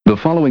The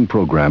following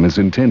program is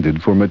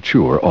intended for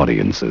mature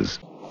audiences.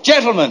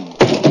 Gentlemen,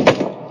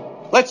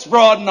 let's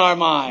broaden our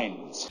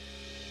minds.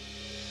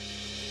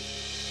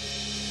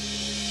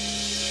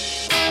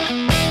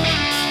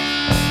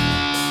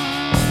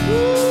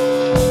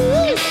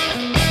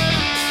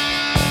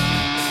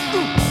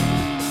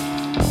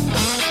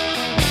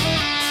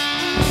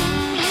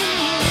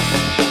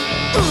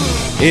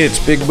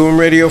 It's Big Boom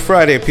Radio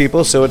Friday,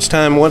 people, so it's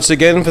time once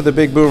again for the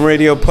Big Boom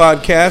Radio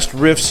podcast,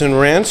 Riffs and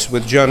Rants,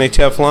 with Johnny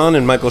Teflon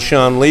and Michael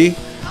Sean Lee.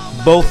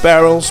 Both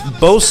barrels,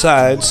 both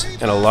sides,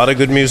 and a lot of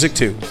good music,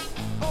 too.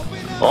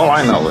 All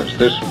I know is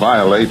this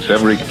violates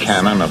every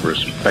canon of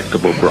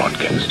respectable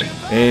broadcasting.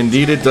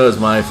 Indeed it does,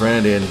 my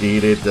friend.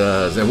 Indeed it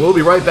does. And we'll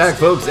be right back,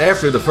 folks,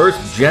 after the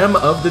first gem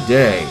of the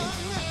day.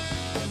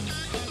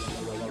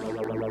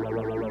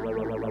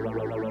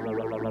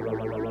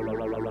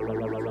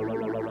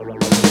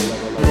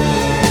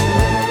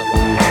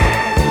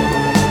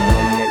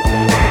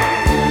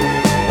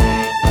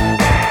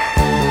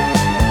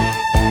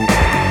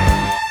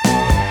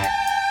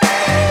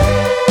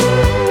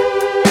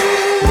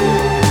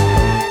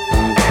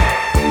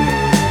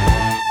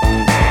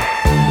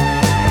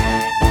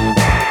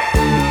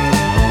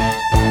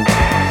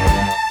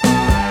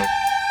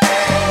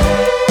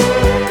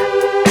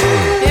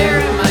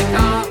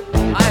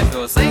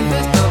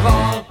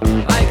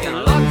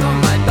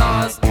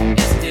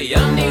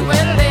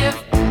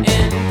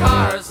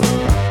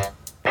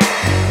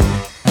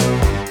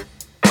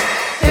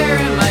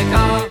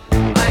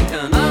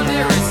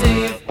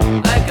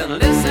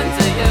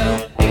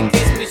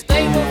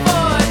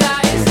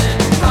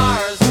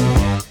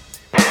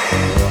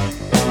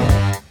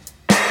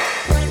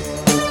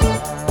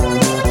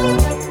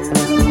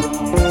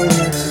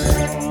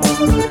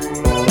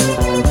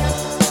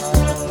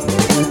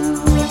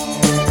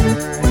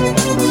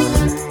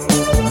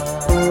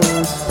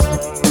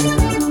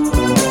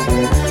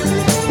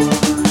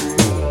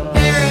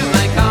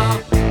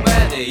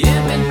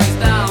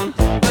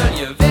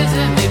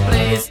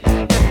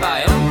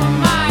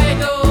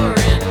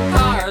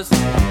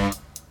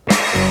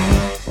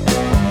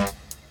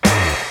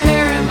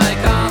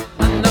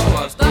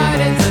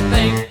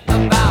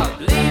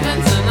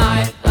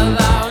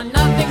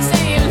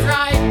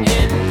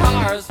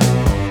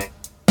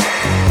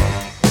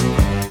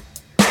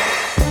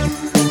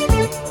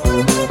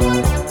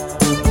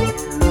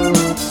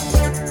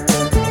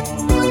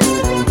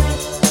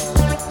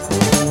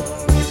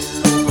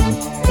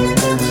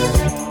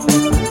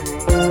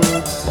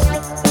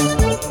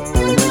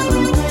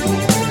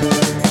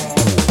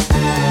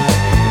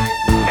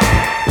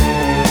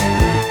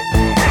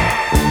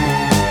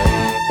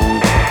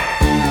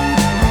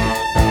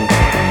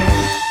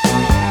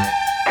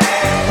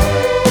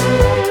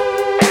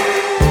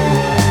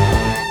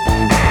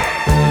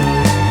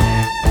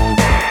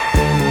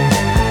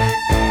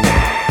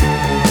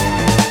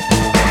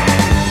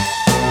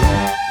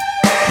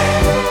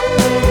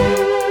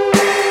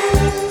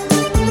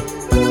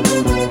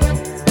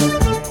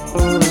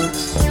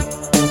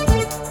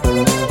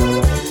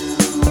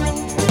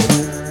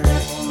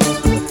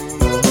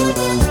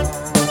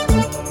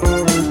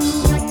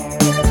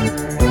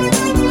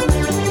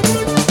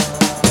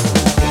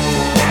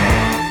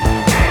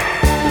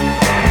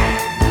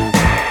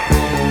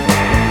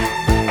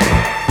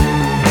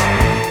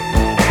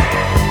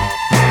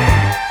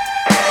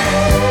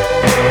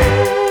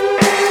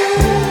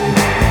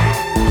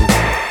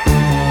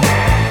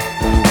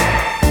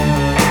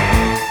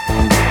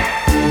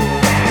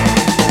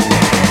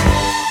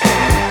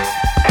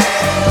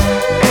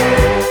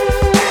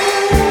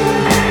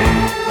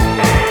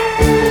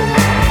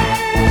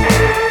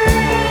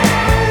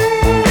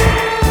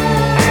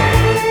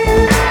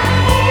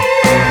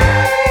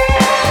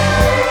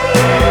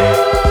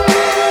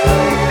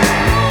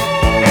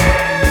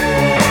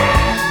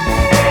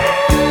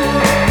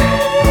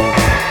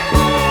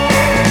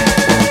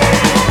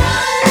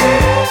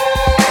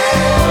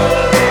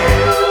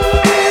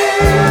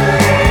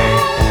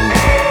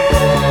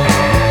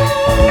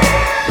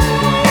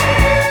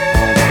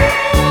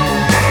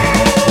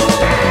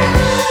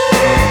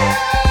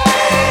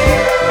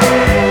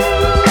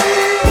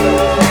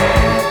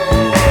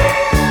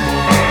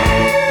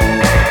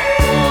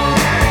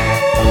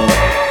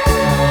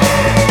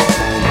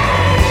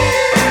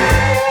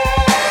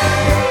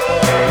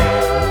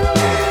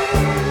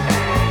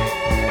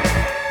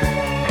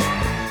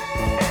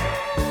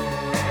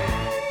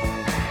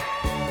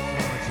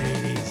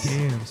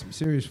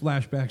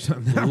 Flashbacks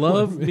on that.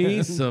 Love one,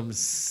 me some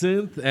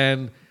synth,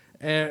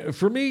 and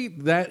for me,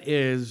 that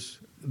is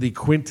the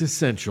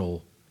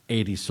quintessential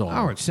 80s song.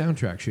 Oh, it's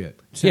soundtrack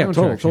shit. Total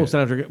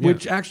soundtrack,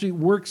 which actually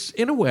works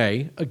in a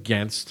way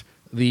against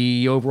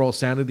the overall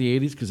sound of the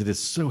 80s because it is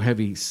so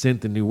heavy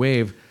synth and new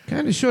wave.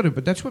 Kind of should have,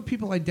 but that's what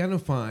people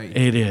identify.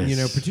 It is. You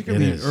know,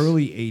 particularly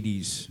early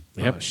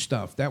 80s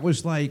stuff. That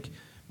was like,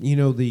 you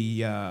know,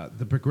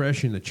 the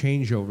progression, the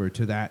changeover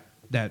to that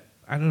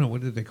I don't know,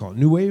 what did they call it?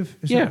 New wave?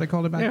 Is that what they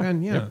called it back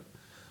then? Yeah.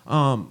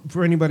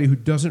 For anybody who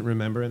doesn't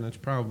remember, and that's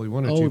probably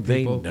one or two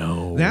people. They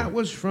know. That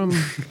was from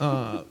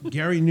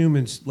Gary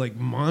Newman's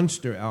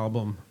monster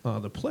album,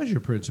 The Pleasure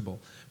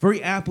Principle.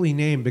 Very aptly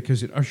named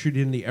because it ushered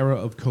in the era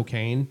of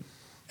cocaine.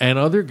 And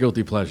other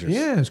guilty pleasures.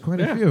 Yes, quite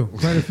a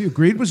few.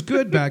 Greed was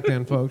good back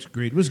then, folks.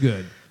 Greed was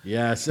good.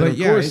 Yes, But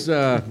and of course...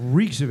 it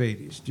reeks of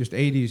 80s, just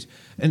 80s.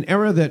 An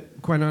era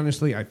that, quite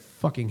honestly, I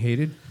fucking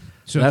hated.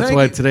 So that's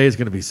why today is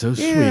going to be so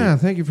sweet. Yeah,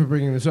 thank you for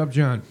bringing this up,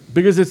 John.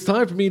 Because it's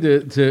time for me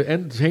to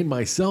entertain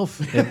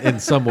myself in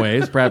some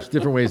ways, perhaps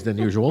different ways than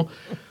usual.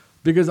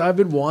 Because I've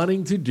been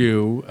wanting to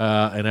do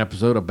an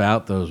episode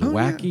about those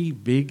wacky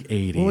big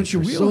 80s. Well, it's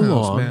your for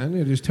wheelhouse, so long. man.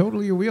 It is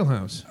totally your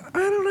wheelhouse. I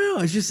don't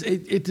know. It's just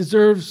it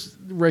deserves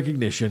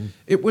recognition.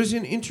 It was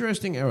an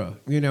interesting era.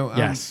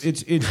 Yes.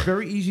 It's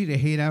very easy to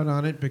hate out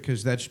on it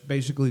because that's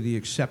basically the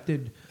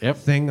accepted Yep.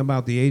 thing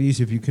about the 80s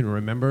if you can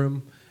remember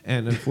them.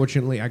 And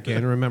unfortunately, I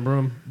can't remember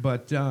them.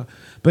 But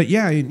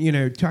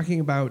yeah, talking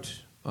about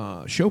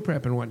show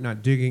prep and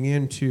whatnot, digging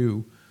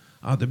into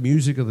the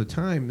music of the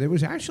time, there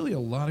was actually a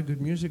lot of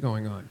good music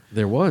going on.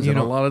 There was, and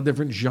a lot of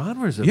different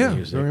genres of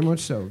music. Very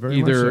much so.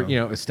 Either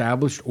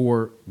established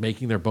or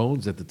making their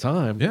bones at the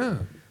time. Yeah.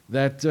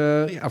 That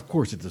of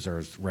course it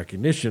deserves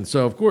recognition.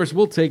 So of course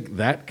we'll take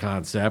that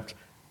concept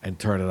and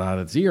turn it on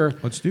its ear.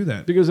 Let's do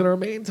that. Because in our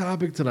main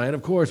topic tonight,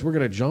 of course, we're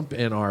going to jump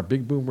in our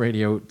Big Boom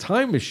Radio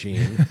time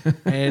machine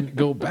and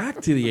go back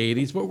to the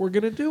 80s, but we're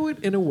going to do it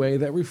in a way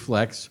that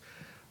reflects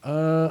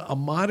a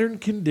modern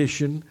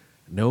condition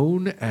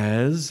known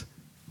as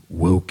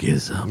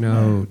wokeism.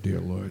 No,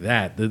 dear Lord.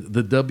 That, the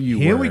W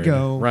Here word. we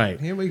go. Right.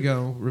 Here we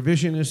go.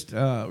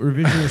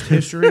 Revisionist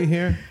history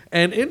here.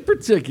 And in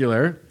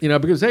particular,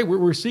 because, hey,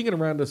 we're seeing it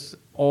around us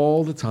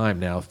all the time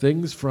now.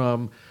 Things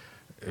from,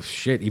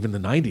 even the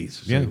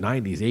 90s. Yeah.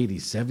 90s,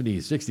 80s, 70s,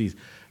 60s,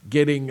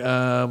 getting,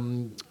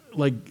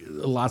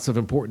 lots of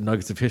important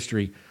nuggets of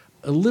history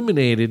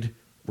eliminated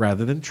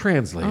rather than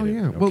translated. Oh,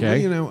 yeah.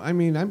 Okay? Well, I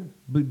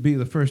would be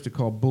the first to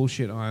call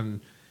bullshit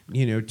on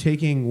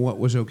taking what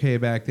was okay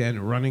back then,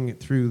 running it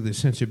through the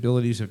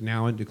sensibilities of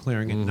now, and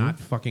declaring it not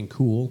fucking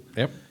cool.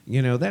 Yep.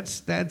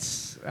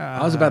 That's.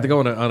 I was about to go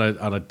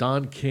on a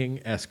Don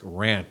King-esque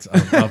rant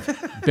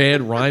of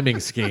bad rhyming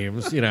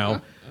schemes.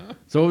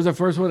 So what was the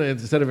first one?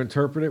 Instead of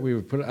interpret it, we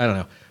would put it. I don't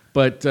know,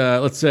 but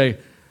let's say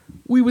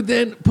we would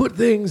then put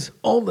things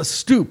on the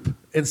stoop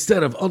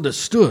instead of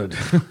understood.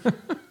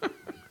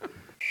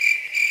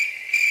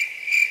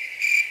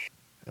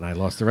 And I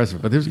lost the rest of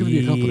it. But there was going to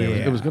be a couple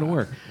there. It was going to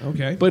work.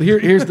 Okay. But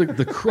here's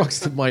the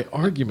crux of my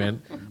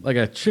argument. Like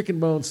a chicken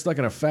bone stuck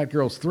in a fat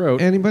girl's throat.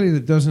 Anybody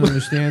that doesn't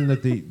understand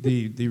that the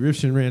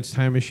Riffs and Rants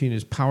time machine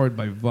is powered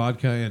by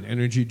vodka and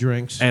energy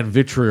drinks. And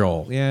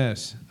vitriol.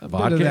 Yes.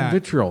 Vodka and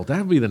vitriol. That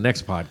would be the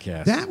next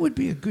podcast. That would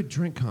be a good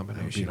drink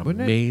combination, That would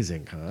wouldn't be it?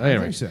 an amazing. I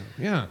think so,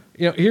 yeah.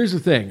 Here's the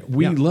thing.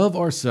 We Yeah. love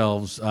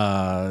ourselves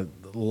a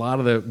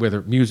lot of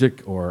whether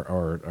music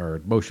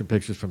or motion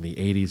pictures from the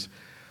 80s.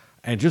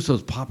 And just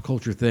those pop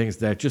culture things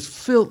that just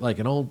felt like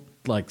an old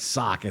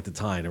sock at the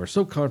time. They were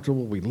so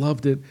comfortable. We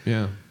loved it.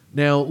 Yeah.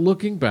 Now,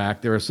 looking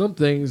back, there are some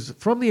things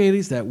from the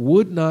 80s that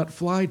would not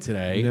fly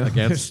today No,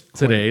 against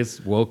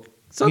today's woke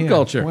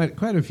subculture. Yeah,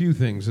 quite a few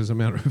things, as a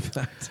matter of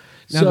fact,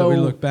 now that we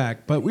look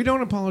back. But we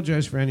don't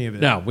apologize for any of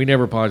it. No, we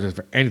never apologize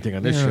for anything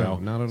on this No, show.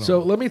 not at all. So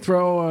let me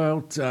throw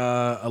out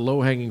a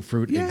low-hanging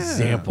fruit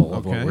example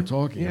of what we're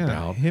talking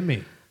about. Hit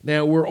me.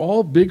 Now, we're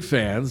all big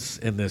fans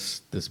in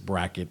this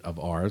bracket of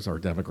ours, our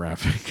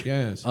demographic,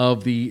 Yes.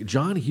 of the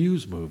John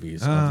Hughes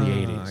movies of the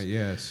 80s.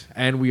 Yes.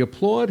 And we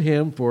applaud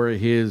him for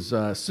his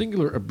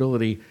singular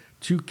ability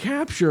to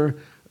capture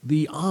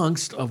the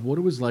angst of what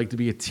it was like to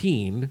be a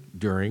teen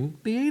during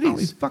the 80s. Oh,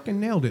 he fucking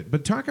nailed it.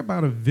 But talk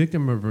about a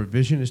victim of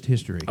revisionist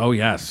history. Oh,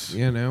 yes.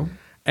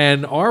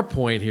 And our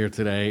point here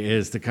today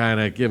is to kind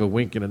of give a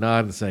wink and a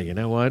nod and say, you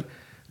know what?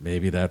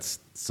 Maybe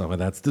some of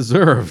that's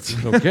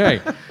deserved.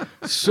 Okay.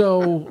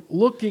 So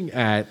looking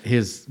at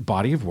his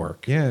body of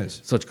work,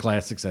 Yes. such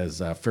classics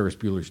as Ferris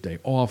Bueller's Day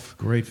Off,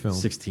 Great film.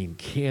 16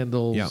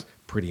 Candles, Yeah.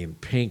 Pretty in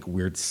Pink,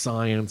 Weird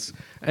Science,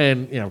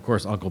 and of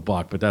course Uncle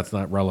Buck, but that's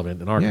not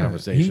relevant in our Yeah.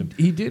 conversation.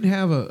 He did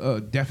have a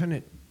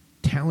definite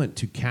talent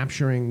to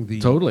capturing the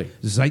Totally.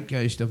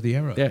 zeitgeist of the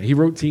era. Yeah, he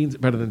wrote teens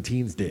better than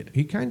teens did.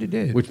 He kind of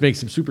did. Which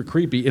makes him super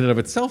creepy in and of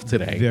itself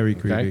today. Very okay?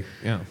 creepy.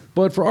 Yeah.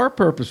 But for our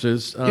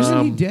purposes,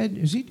 Isn't he dead?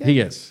 Is he dead? He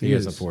is. He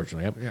is,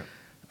 unfortunately. Yep.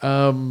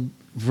 Yeah.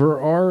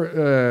 For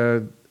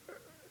our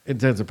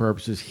intents and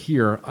purposes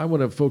here, I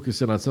want to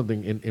focus in on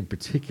something in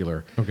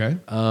particular. Okay.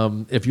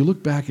 If you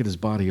look back at his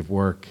body of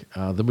work,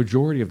 the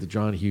majority of the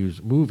John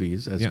Hughes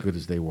movies, as Yeah. good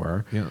as they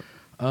were, Yeah.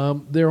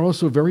 they're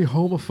also very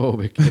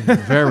homophobic and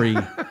very,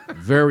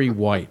 very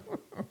white.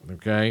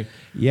 Okay?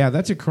 Yeah,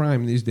 that's a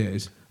crime these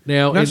days.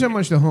 Now, Not so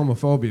much the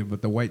homophobia,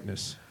 but the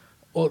whiteness.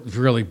 Well, it's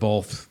really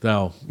both,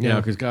 though. Yeah.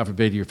 Because God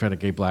forbid you offend a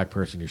gay black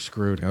person, you're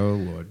screwed. Oh,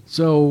 Lord.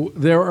 So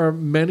there are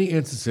many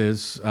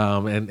instances,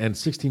 and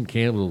 16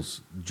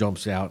 Candles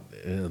jumps out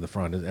in the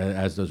front,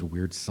 as does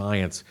Weird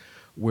Science,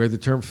 where the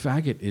term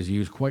faggot is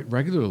used quite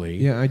regularly.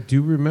 Yeah, I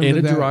do remember in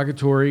a that.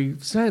 derogatory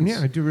sense.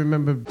 Yeah, I do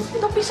remember.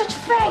 Don't be such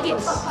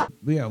faggots.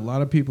 Yeah, a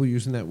lot of people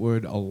using that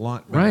word a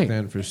lot back Right.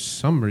 then for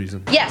some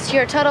reason. Yes,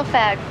 you're a total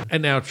fag.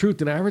 And now,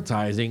 truth in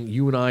advertising,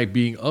 you and I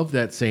being of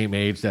that same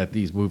age that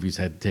these movies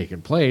had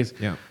taken place,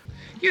 Yeah.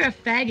 You're a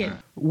faggot.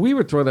 we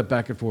would throw that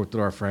back and forth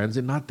with our friends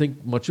and not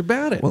think much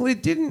about it. Well,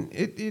 it didn't.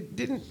 It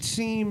didn't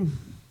seem.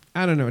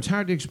 I don't know. It's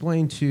hard to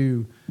explain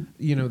to,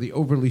 the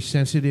overly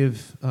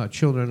sensitive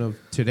children of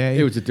today.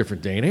 It was a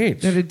different day and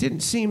age. that it didn't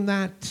seem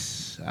that.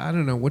 I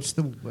don't know. What's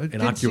the it didn't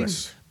Innocuous.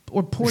 seem-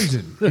 or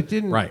poison? It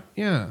didn't. Right.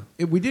 Yeah.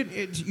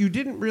 You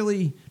didn't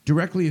really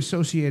directly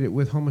associate it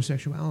with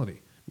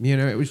homosexuality.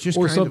 It was just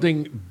Or kind of-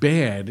 something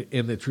bad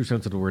in the true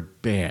sense of the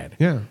word bad.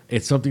 Yeah.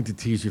 It's something to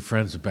tease your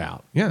friends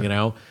about.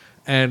 Yeah.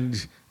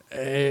 And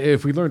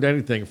if we learned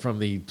anything from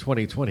the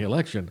 2020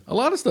 election, a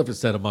lot of stuff is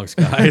said amongst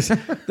guys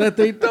that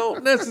they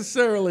don't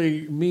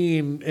necessarily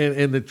mean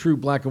in the true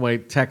black and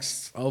white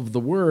texts of the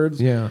words.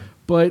 Yeah.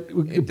 But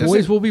It boys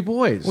doesn't- will be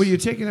boys. Well, you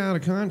take it out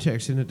of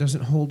context and it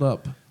doesn't hold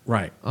up.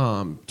 right.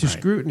 To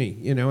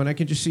scrutiny, and I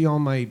can just see all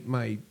my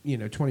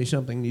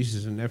 20-something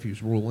nieces and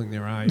nephews rolling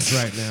their eyes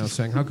right now,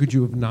 saying, "How could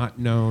you have not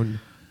known?"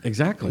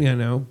 Exactly.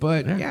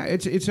 But Yeah.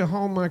 it's a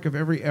hallmark of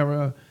every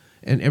era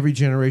and every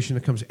generation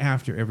that comes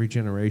after every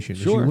generation.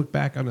 As Sure. you look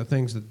back on the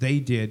things that they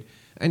did,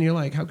 and you're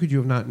like, "How could you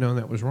have not known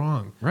that was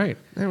wrong?" Right.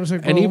 And it was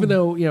like, and well- even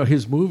though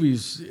his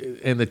movies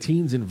and the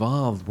teens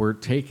involved were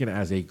taken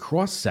as a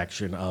cross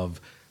section of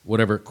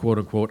whatever quote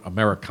unquote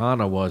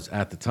Americana was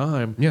at the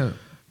time. Yeah.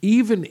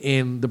 Even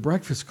in The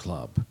Breakfast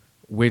Club,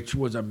 which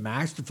was a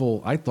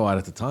masterful, I thought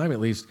at the time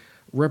at least,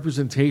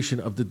 representation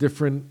of the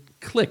different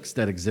cliques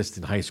that exist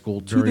in high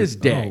school to this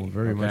day.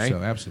 very much okay? so,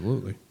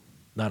 absolutely.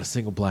 Not a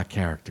single black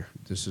character.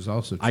 This is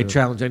also true. I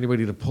challenge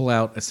anybody to pull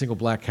out a single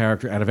black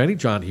character out of any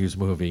John Hughes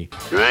movie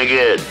Drink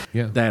it.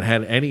 Yeah. that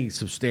had any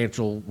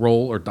substantial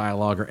role or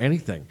dialogue or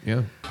anything.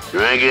 Yeah.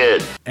 Drink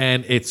it.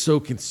 And it's so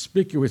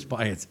conspicuous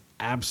by its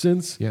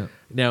absence. Yeah.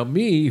 Now,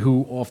 me,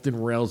 who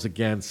often rails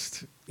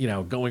against,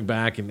 going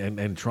back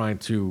and trying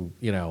to,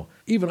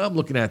 even I'm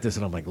looking at this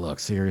and I'm like, look,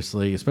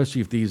 seriously, especially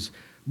if these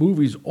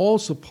movies all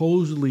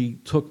supposedly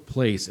took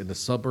place in the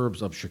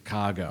suburbs of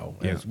Chicago.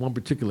 And Yeah. it's one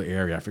particular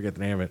area, I forget the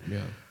name of it.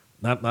 Yeah.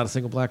 Not a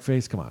single black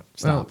face? Come on,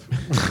 stop.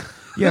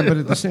 Yeah, but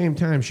at the same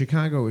time,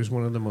 Chicago is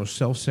one of the most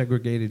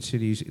self-segregated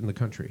cities in the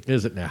country.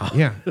 Is it now?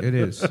 Yeah, it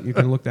is. You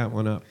can look that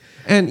one up.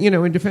 And,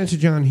 in defense of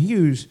John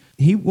Hughes,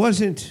 he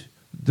wasn't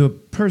the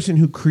person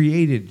who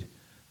created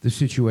the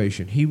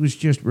situation. He was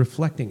just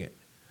reflecting it.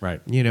 Right.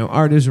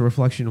 Art is a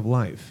reflection of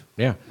life.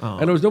 Yeah.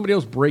 And there was nobody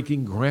else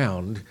breaking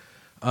ground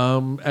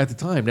at the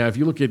time. Now, if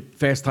you look at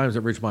Fast Times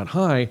at Ridgemont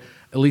High,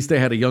 at least they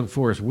had a young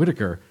Forrest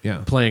Whitaker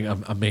Yeah. playing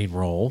a main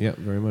role. Yeah,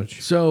 very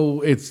much.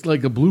 So it's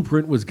like the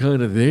blueprint was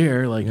kind of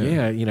there. Like,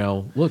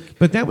 look.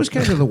 But that was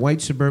kind of the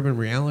white suburban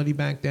reality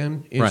back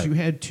then. Is Right. you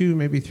had 2,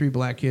 maybe 3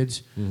 black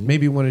kids,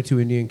 maybe 1 or 2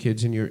 Indian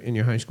kids in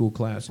your high school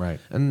class. Right.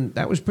 And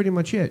that was pretty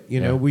much it.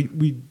 Yeah.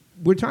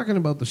 We're talking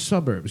about the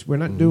suburbs. We're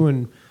not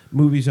doing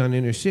movies on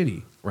inner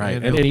city. Right. you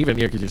know? And even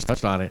here, because you just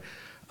touched on it,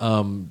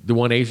 the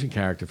one Asian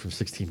character from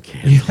 16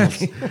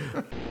 Candles,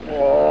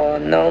 Oh,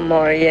 no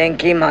more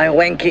Yankee, my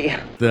wanky.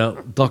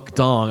 the Duck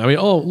Dong. I mean,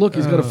 look,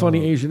 he's got a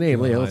funny Asian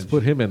name. Yeah, let's God.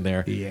 put him in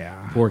there.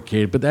 Yeah. Poor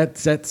kid. But that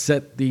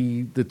set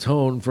the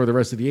tone for the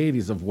rest of the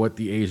 80s of what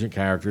the Asian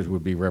characters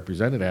would be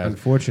represented as.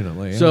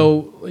 Unfortunately. Yeah.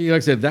 So, like I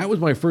said, that was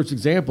my first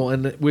example.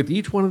 And with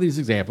each one of these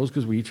examples,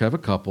 because we each have a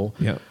couple,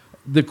 Yeah.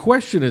 the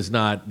question is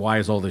not, why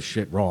is all this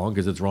shit wrong?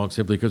 Because it's wrong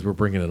simply because we're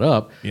bringing it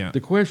up. Yeah. The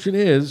question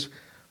is,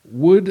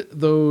 would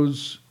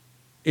those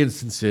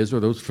instances or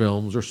those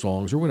films or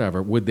songs or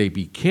whatever, would they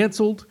be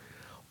canceled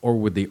or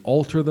would they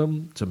alter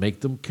them to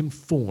make them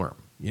conform?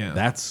 Yeah.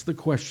 That's the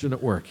question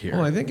at work here.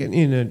 Well, I think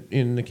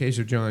in the case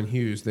of John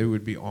Hughes, they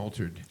would be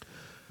altered.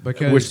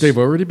 Because, which they've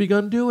already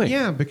begun doing.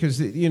 Yeah, because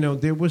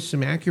there was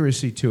some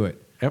accuracy to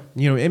it. Yep.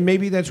 And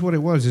maybe that's what it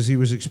was, is he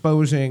was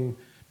exposing,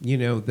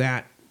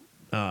 that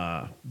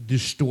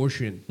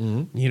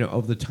distortion,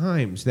 of the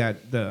times,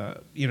 that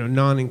the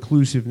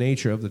non-inclusive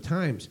nature of the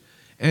times.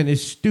 And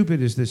as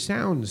stupid as this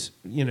sounds,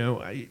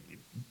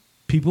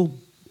 people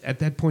at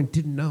that point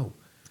didn't know.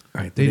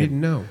 Right. They didn't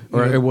know.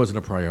 Or You know? it wasn't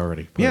a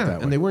priority. Put it Yeah,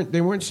 that and way.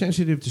 they weren't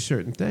sensitive to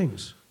certain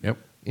things. Yep.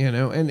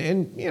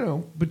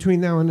 And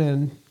between now and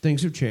then,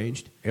 things have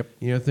changed.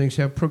 Yep. Things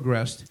have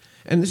progressed,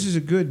 and this is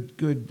a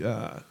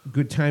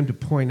good time to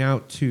point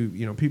out to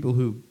people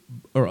who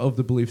are of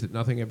the belief that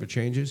nothing ever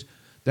changes.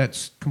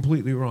 That's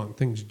completely wrong.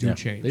 Things do Yeah,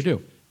 change. they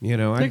do. It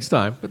Takes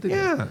time, but they do.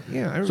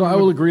 Yeah. So I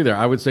will agree there.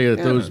 I would say that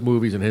Yeah. those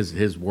movies and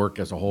his work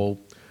as a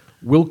whole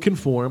will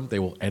conform. They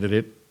will edit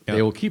it. Yeah.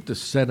 They will keep the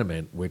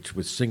sentiment, which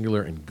was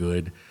singular and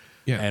good.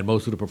 Yeah. And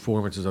most of the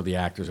performances of the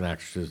actors and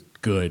actresses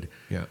good.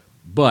 Yeah.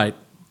 But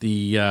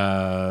the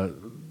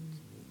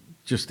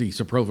just the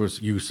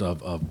superfluous use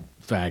of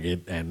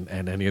faggot and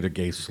any other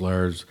gay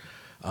slurs.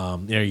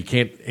 You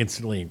can't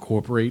instantly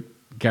incorporate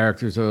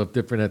characters of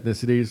different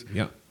ethnicities.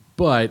 Yeah.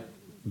 But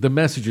the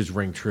messages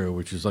ring true,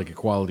 which is like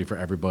equality for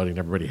everybody and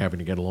everybody having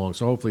to get along.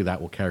 So hopefully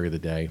that will carry the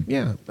day.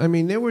 Yeah, I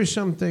mean, there were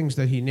some things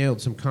that he nailed,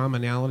 some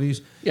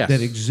commonalities Yes.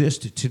 that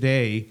exist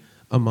today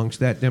amongst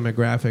that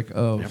demographic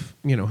of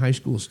high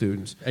school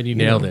students. And you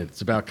nailed it.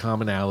 It's about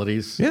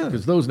commonalities. Yeah.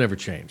 Because those never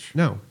change.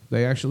 No,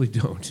 they actually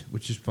don't,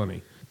 which is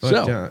funny. But, So,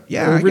 I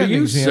over got to an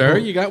you, example. sir.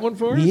 You got one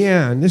for us?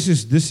 Yeah, and this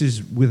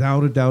is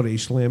without a doubt a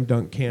slam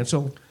dunk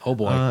cancel. Oh,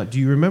 boy. Do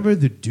you remember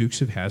the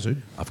Dukes of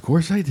Hazzard? Of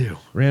course I do.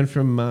 Ran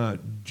from I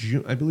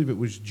believe it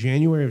was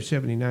January of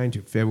 '79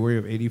 to February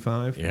of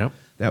 '85. Yep.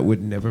 That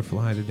would never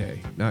fly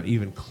today, not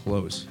even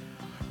close.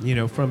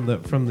 From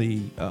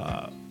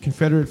the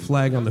Confederate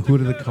flag on the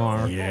hood of the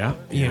car. Yeah.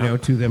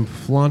 To them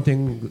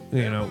flaunting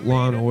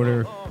law and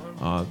order,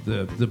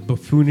 the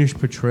buffoonish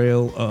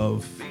portrayal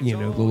of the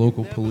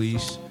local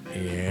police.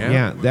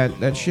 Yeah.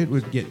 That shit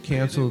would get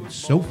canceled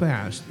so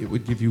fast it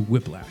would give you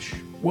whiplash.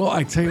 Well,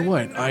 I tell you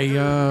what,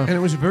 And it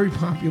was a very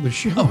popular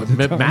show. Oh, at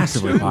the time,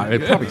 massively too.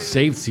 popular. It probably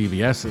saved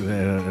CBS in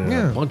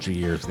a bunch of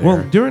years there.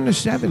 Well, during the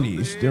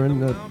 70s, during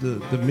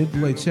the mid to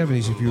late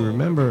 70s, if you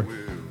remember,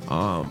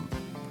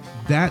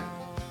 that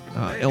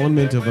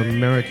element of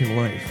American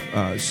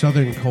life,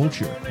 Southern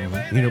culture,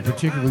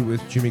 particularly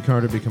with Jimmy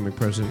Carter becoming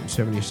president in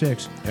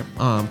 '76,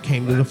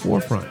 came to the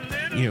forefront.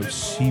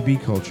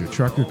 CB culture,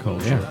 trucker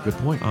culture. Yeah, good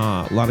point.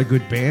 A lot of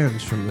good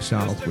bands from the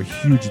South were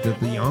huge.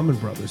 The Allman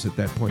Brothers at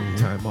that point in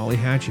time, Molly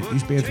Hatchet,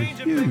 these bands were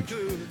huge.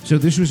 So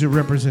this was a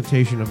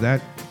representation of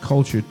that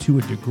culture to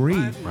a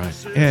degree.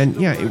 Right. And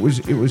yeah, it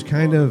was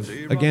kind of,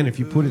 again, if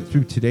you put it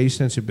through today's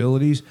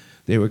sensibilities,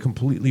 they were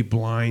completely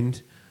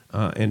blind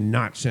and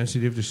not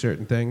sensitive to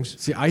certain things.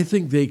 See, I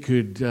think they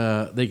could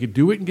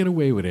do it and get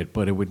away with it,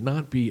 but it would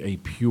not be a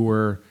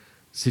pure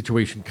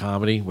situation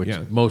comedy, which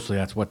mostly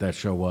that's what that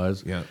show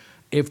was. Yeah.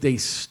 If they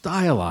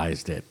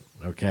stylized it,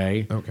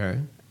 okay, Okay.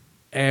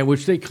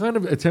 which they kind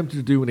of attempted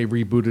to do when they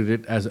rebooted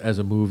it as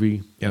a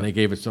movie, Yeah. and they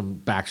gave it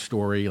some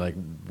backstory, like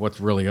what's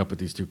really up with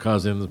these two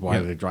cousins, why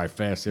Yeah. do they drive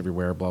fast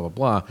everywhere, blah blah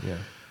blah. Yeah.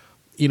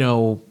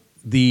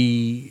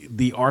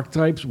 The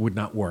archetypes would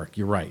not work.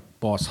 You're right.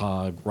 Boss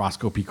Hogg,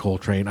 Roscoe P.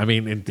 Coltrane. I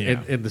mean, in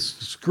the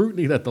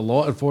scrutiny that the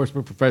law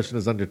enforcement profession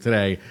is under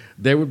today,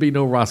 there would be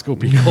no Roscoe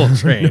P.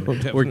 Coltrane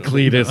or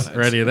Cletus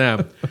or any of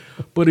them.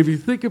 But if you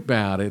think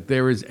about it,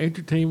 there is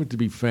entertainment to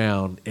be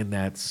found in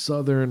that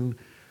southern,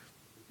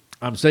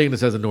 I'm saying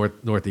this as a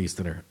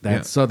Northeasterner,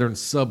 that southern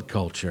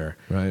subculture.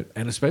 Right.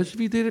 And especially if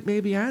you did it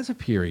maybe as a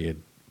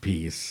period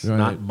piece, Right.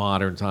 not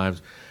modern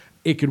times.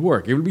 It could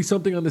work. It would be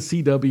something on the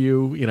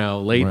CW,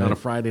 late on a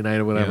Friday night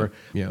or whatever.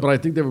 Yeah. But I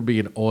think there would be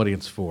an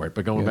audience for it.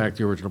 But going back to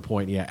your original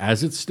point,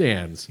 as it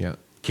stands,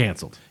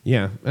 canceled.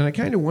 Yeah, and I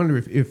kind of wonder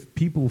if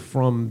people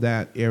from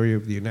that area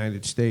of the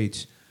United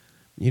States,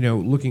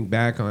 looking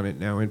back on it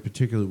now in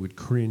particular, would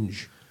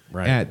cringe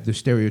at the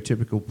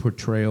stereotypical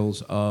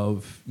portrayals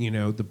of,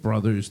 the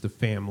brothers, the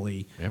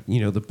family,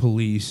 the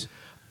police.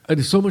 And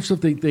there's so much stuff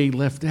they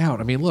left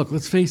out. I mean, look,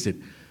 let's face it.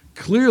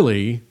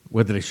 Clearly,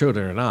 whether they showed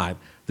it or not,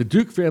 the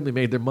Duke family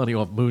made their money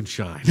off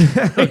moonshine.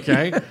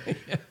 Okay?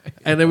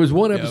 And there was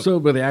one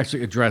episode where they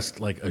actually addressed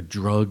like a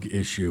drug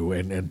issue,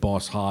 and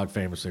Boss Hogg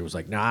famously was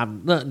like, "Nah,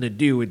 nothing to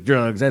do with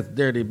drugs. That's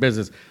dirty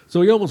business."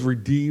 So he almost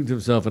redeemed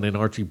himself in an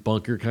Archie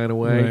Bunker kind of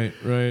way.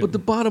 Right. But the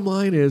bottom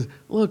line is,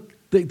 look,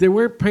 they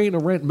weren't paying the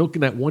rent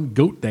milking that one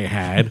goat they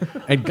had,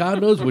 and God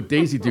knows what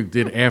Daisy Duke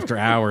did after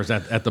hours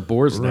at the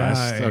Boar's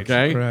Nest.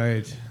 Okay,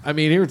 Right. I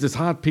mean, here's this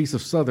hot piece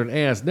of Southern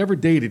ass, never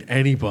dated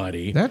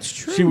anybody. That's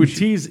true. She would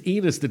tease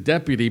Enos, the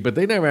deputy, but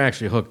they never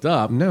actually hooked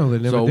up. No, they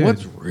never So did.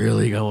 what's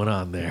really going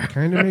on there?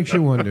 Kind of makes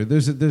you wonder.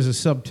 There's a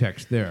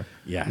subtext there.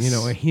 Yes.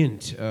 A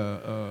hint.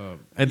 And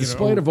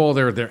despite of all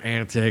their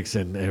antics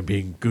and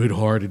being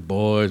good-hearted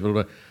boys, blah,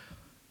 blah, blah,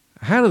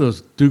 how do those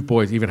Duke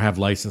boys even have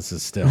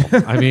licenses still?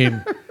 I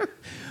mean...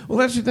 Well,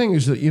 that's the thing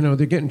is that,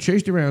 they're getting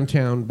chased around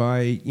town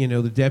by,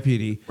 the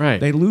deputy. Right.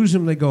 They lose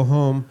him, they go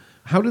home.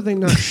 How do they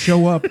not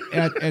show up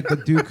at the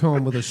Duke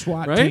home with a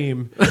SWAT Right?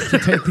 team to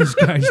take these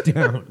guys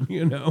down,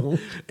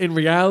 In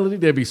reality,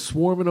 they'd be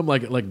swarming them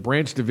like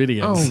Branch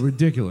Davidians. Oh,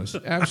 ridiculous.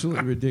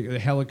 Absolutely ridiculous. The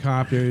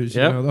helicopters,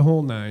 Yep. the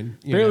whole nine.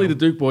 Apparently the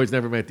Duke boys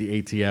never met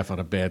the ATF on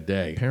a bad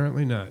day.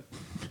 Apparently not.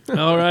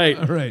 All right.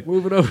 All right.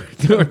 Moving over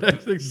to our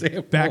next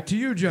example. Back to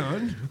you,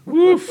 John.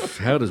 Woof.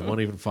 How does one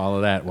even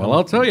follow that? Well,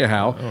 I'll tell you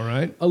how. All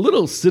right. A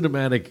little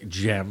cinematic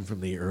gem from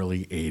the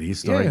early 80s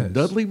starring Yes.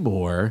 Dudley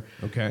Moore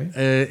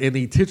Okay. in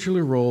the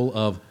titular role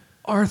of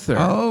Arthur.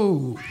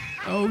 Oh,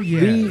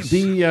 yes.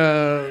 The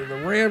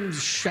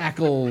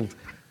ramshackle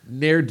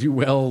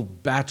ne'er-do-well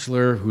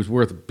bachelor who's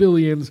worth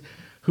billions,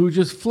 who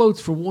just floats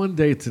from one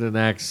day to the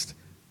next,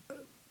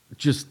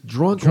 just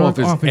drunk off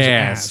his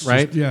ass,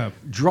 right? Just, yeah.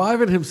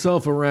 Driving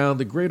himself around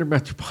the greater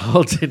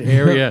metropolitan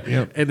area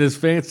Yep. in this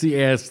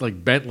fancy-ass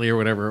like Bentley or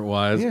whatever it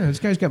was. Yeah, this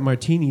guy's got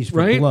martinis for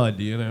Right? blood,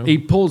 He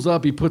pulls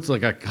up, he puts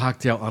like a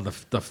cocktail on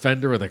the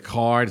fender of the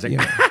car. He's like,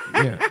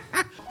 Yeah.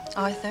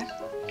 Arthur,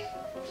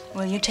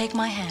 will you take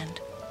my hand?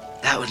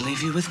 That would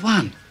leave you with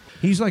one.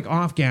 He's like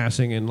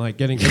off-gassing and like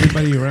getting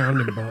everybody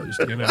around him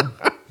buzzed,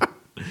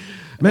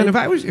 Man, if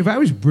I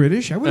was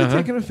British, I would have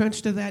taken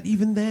offense to that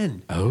even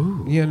then.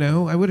 Oh. You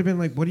know, I would have been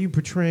like, what are you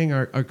portraying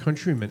our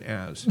countrymen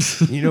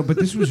as? You know, but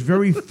this was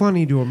very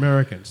funny to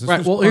Americans. This Right.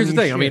 was Well, here's the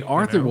funny thing. I mean, shit,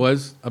 Arthur you know?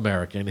 was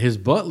American. His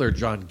butler,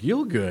 John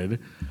Gielgud,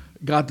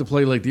 got to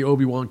play like the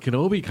Obi-Wan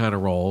Kenobi kind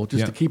of role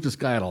just to keep this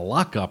guy out of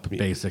lockup,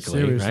 basically.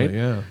 Seriously, right?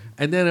 yeah.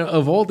 And then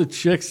of all the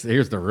chicks,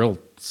 here's the real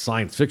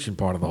science fiction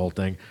part of the whole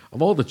thing.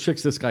 Of all the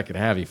chicks this guy could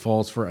have, he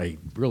falls for a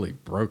really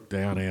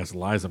broke-down ass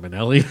Liza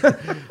Minnelli.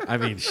 I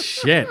mean,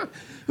 shit.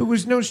 Who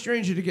was no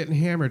stranger to getting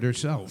hammered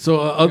herself. So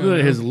other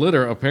than his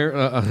liver,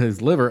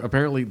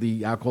 apparently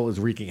the alcohol is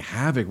wreaking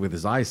havoc with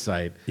his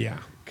eyesight. Yeah.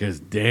 Because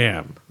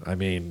damn, I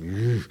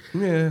mean,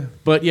 Yeah.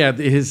 But yeah,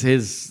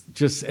 his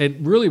just,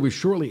 and really was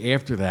shortly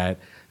after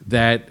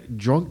that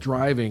drunk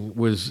driving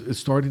was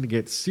starting to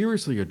get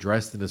seriously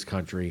addressed in this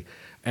country,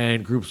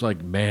 and groups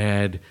like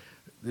MAD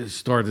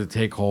started to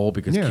take hold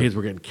because kids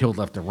were getting killed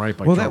left and right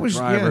by drunk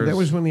drivers. That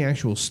was when the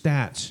actual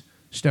stats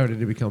started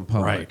to become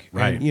public.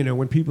 Right. And, you know,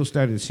 when people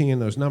started seeing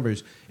those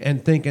numbers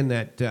and thinking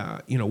that,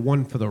 you know,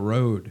 one for the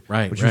road,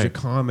 which was a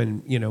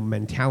common, you know,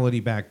 mentality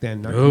back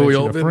then. Not to we mention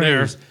all the been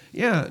there. phrase.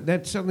 Yeah,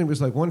 that suddenly was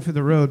like one for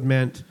the road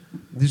meant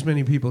this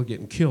many people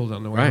getting killed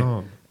on the way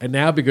home. And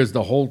now, because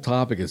the whole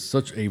topic is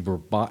such a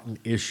verboten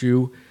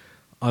issue,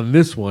 on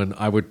this one,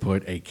 I would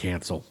put a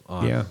cancel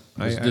on. Yeah.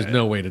 There's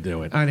no way to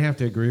do it. I'd have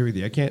to agree with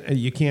you.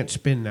 You can't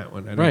spin that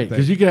one. I don't Right, think.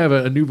 because you could have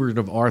a new version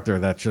of Arthur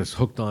that's just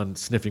hooked on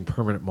sniffing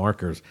permanent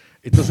markers.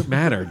 It doesn't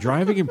matter.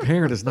 Driving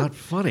impaired is not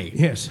funny.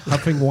 Yes,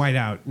 huffing white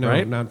out. No,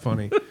 Right? not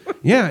funny.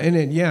 Yeah, and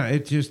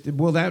it just,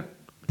 well, that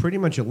pretty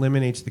much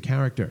eliminates the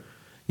character.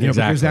 You know,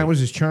 because that was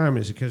his charm,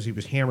 is because he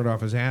was hammered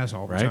off his ass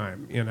all the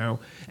time, you know.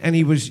 And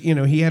he was, you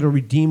know, he had a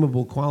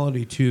redeemable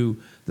quality to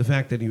the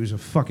fact that he was a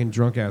fucking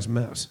drunk ass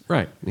mess.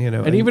 Right. You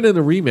know. And even in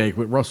the remake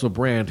with Russell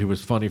Brand, who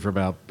was funny for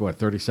about,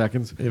 30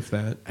 seconds? If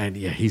that. And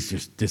yeah, he's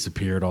just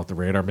disappeared off the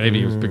radar.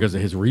 Maybe it was because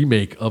of his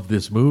remake of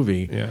this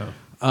movie. Yeah.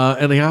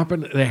 And they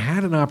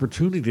had an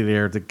opportunity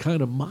there to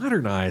kind of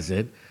modernize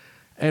it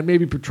and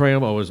maybe portray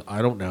him as,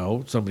 I don't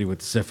know, somebody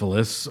with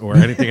syphilis or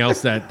anything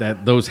else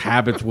that those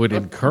habits would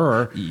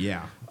incur.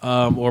 Yeah.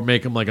 Or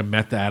make him like a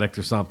meth addict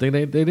or something.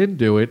 They didn't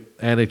do it,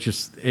 and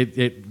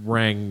it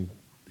rang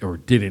or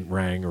didn't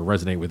rang or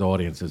resonate with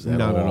audiences at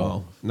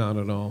all. Not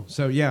at all.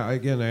 So yeah,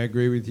 again, I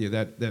agree with you.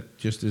 That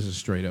just is a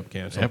straight up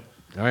cancel. Yep.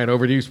 All right,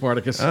 over to you,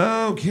 Spartacus.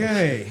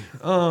 Okay.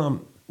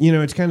 You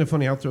know, it's kind of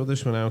funny. I'll throw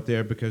this one out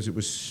there because it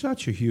was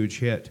such a huge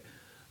hit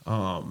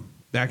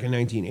back in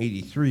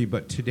 1983,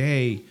 but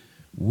today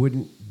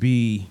wouldn't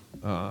be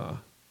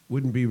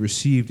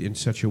received in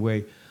such a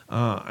way.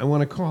 I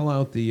want to call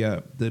out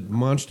the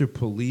Monster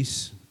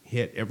Police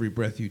hit "Every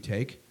Breath You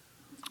Take."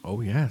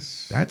 Oh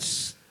yes,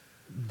 that's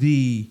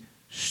the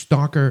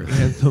stalker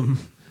anthem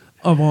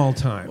of all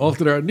time. Off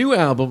to their new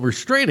album,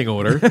 Restraining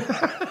Order.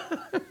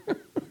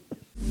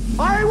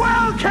 I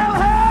will kill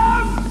him!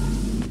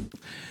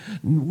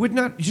 Would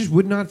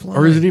not fly.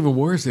 Or is it even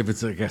worse if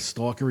it's like a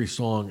stalkery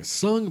song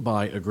sung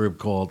by a group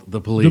called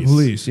The Police? The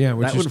Police, yeah.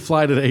 That would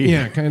fly today.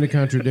 Yeah, kind of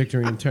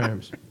contradictory in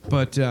terms.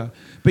 But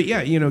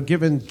yeah, you know,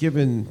 given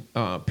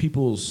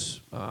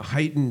people's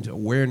heightened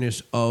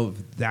awareness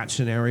of that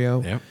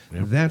scenario,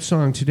 that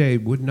song today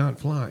would not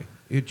fly.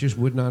 It just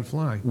would not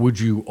fly. Would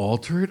you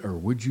alter it or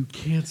would you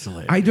cancel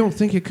it? I don't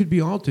think it could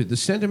be altered. The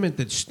sentiment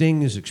that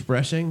Sting is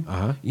expressing,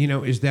 you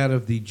know, is that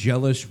of the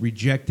jealous,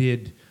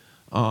 rejected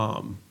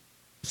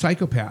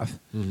psychopath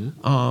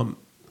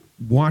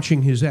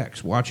watching his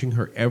ex, watching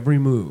her every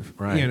move,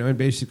 you know, and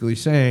basically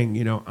saying,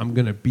 you know, I'm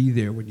going to be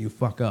there when you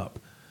fuck up.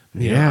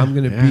 You know, I'm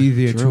going to be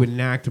there to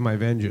enact my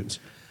vengeance.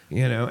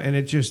 You know, and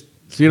it just...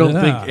 So you don't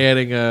think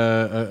adding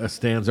a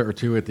stanza or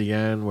two at the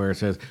end where it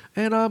says,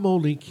 "And I'm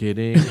only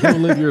kidding. Go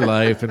live your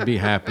life and be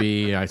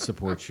happy. I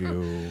support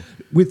you."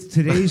 With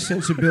today's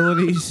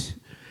sensibilities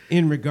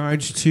in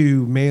regards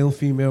to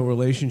male-female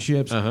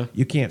relationships,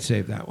 you can't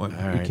save that one.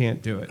 All right. You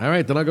can't do it. All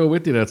right, then I'll go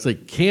with you. That's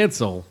like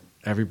cancel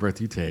Every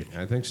Breath You Take.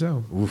 I think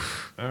so.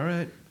 Oof. All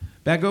right.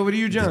 Back over to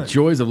you, John. The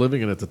joys of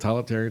living in a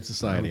totalitarian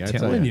society. I'm I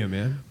telling you,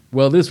 man.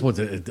 Well, this one's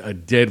a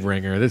dead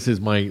ringer. This is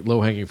my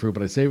low-hanging fruit,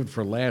 but I save it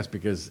for last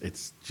because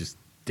it's just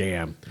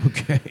damn.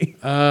 Okay.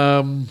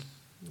 And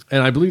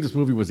I believe this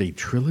movie was a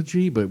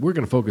trilogy, but we're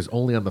going to focus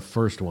only on the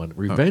first one,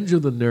 Revenge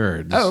of the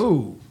Nerds.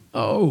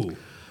 Oh.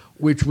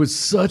 Which was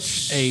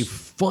such a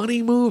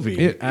funny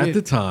movie at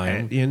the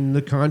time. In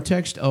the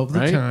context of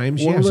the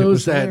times, One yes, of it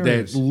was those that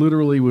hilarious.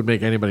 literally would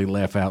make anybody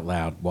laugh out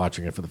loud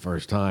watching it for the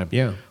first time.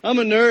 Yeah. I'm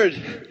a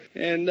nerd,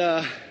 and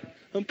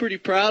I'm pretty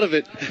proud of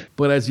it.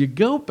 But as you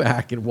go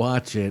back and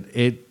watch it,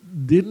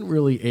 it didn't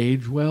really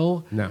age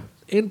well. No.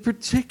 In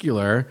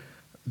particular,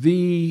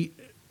 the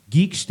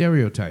geek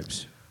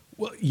stereotypes.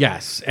 Well,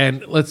 yes,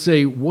 and let's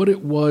say what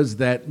it was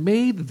that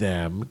made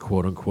them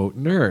 "quote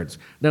unquote" nerds.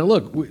 Now,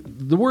 look,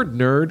 the word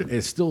 "nerd"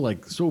 is still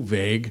like so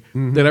vague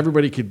that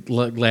everybody could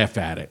laugh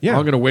at it. Yeah.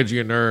 I'm going to wedge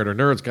you a nerd, or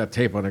nerds got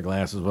tape on their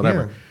glasses,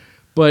 whatever. Yeah.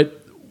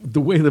 But the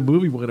way the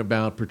movie went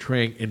about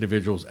portraying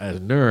individuals as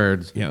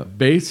nerds,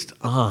 based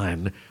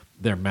on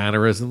their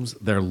mannerisms,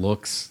 their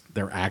looks,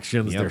 their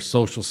actions, their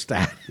social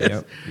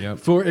status. Yep.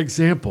 For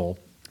example,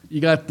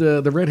 you got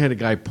the redheaded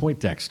guy,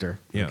 Poindexter,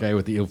 Yeah. okay,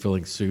 with the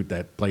ill-filling suit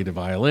that played the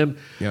violin.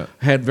 Yeah.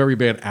 Had very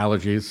bad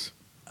allergies.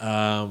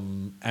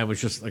 And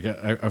was just like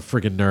a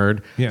friggin'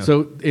 nerd. Yeah.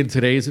 So in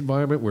today's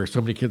environment where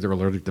so many kids are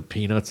allergic to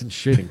peanuts and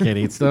shit and can't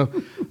eat stuff,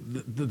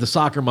 the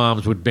soccer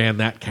moms would ban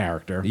that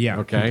character. Yeah,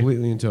 okay.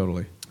 completely and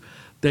totally.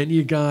 Then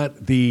you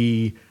got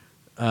the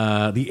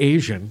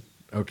Asian,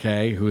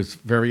 okay, who is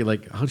very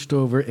like hunched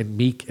over and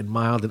meek and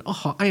mild and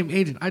I am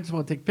Asian. I just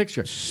want to take a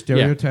picture.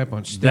 Stereotype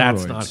on steroids.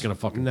 That's not going to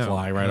fucking No,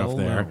 fly right hell off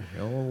there. No.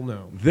 Hell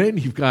no. Then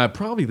you've got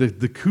probably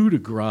the coup de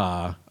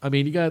grace. I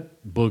mean, you got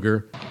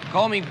Booger.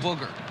 Call me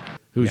Booger.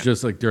 Who's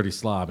just like dirty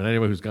slob. And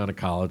anyone who's gone to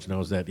college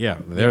knows that,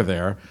 they're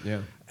there.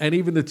 Yeah. And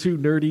even the two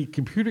nerdy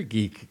computer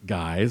geek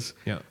guys,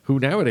 who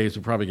nowadays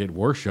would probably get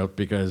worshipped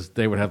because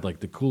they would have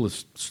like the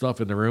coolest stuff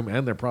in the room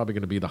and they're probably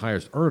going to be the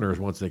highest earners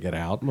once they get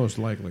out. Most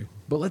likely.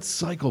 But let's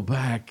cycle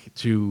back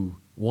to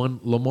one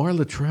Lamar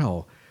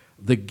Luttrell,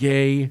 the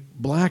gay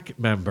black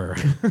member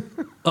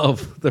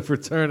of the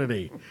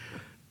fraternity.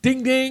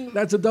 Ding, ding.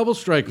 That's a double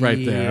strike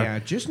right there. Yeah,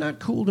 just not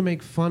cool to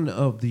make fun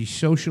of the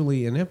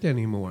socially inept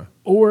anymore.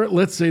 Or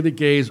let's say the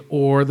gays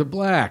or the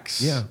blacks.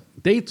 Yeah.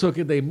 They took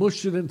it, they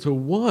mushed it into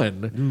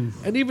one.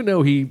 And even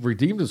though he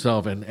redeemed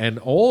himself and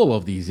all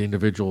of these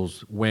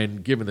individuals, when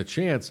given the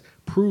chance,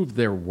 proved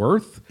their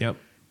worth,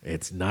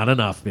 it's not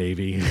enough,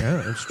 baby.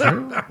 Yeah, it's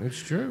true. It's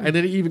true. And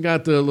then he even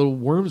got the little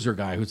Wormser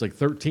guy who's like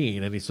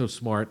 13 and he's so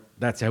smart.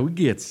 That's how he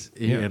gets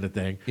in the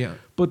thing. Yeah.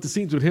 But the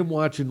scenes with him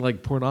watching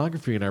like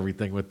pornography and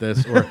everything with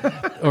this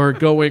or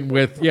going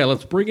with,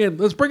 let's bring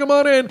him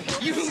on in.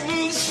 You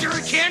moose sure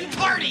can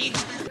party.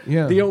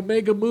 Yeah. The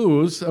Omega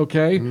Moos,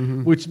 okay,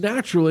 which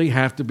naturally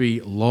have to be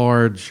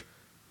large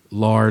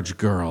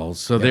girls.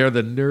 So they're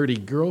the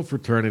nerdy girl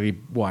fraternity.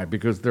 Why?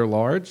 Because they're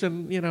large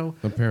and,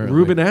 Apparently.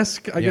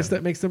 Rubenesque. I guess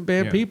that makes them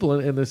bad people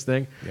in this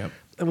thing. Yep.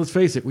 And let's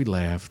face it, we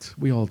laughed.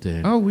 We all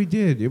did. Oh, we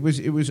did. It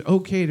was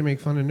okay to make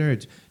fun of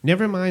nerds.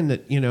 Never mind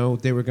that,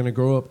 they were going to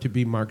grow up to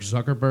be Mark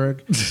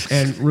Zuckerberg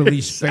and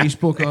release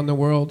Facebook on the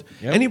world.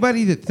 Yep.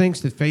 Anybody that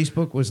thinks that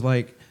Facebook was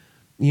like,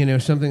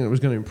 something that was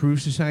going to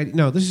improve society.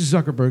 No, this is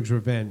Zuckerberg's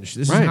revenge.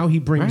 This is how he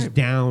brings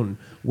down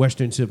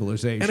Western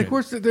civilization. And of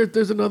course,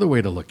 there's another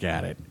way to look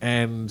at it.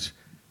 And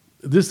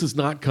this does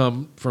not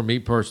come from me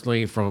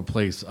personally from a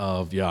place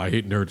of, I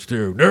hate nerds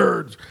too.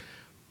 Nerds!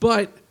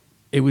 But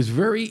it was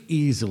very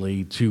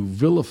easily to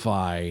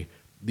vilify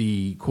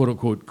the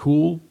quote-unquote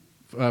cool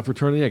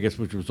fraternity, I guess,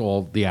 which was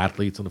all the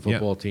athletes on the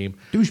football team.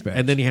 Douchebags.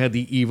 And then you had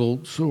the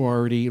evil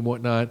sorority and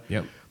whatnot.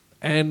 Yep.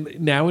 And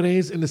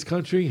nowadays in this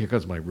country, here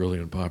comes my really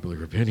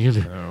unpopular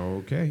opinion.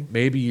 Okay.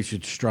 Maybe you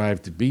should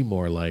strive to be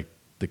more like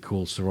the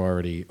cool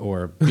sorority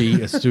or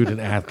be a student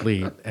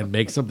athlete and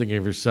make something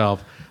of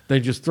yourself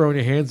than just throwing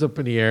your hands up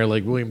in the air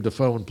like William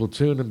Dafoe in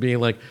Platoon and being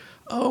like,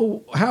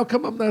 oh, how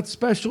come I'm not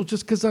special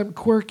just because I'm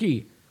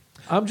quirky?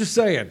 I'm just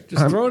saying,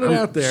 throwing it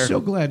out there. I'm so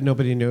glad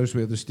nobody knows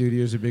where the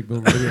studios of Big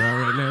Boom Radio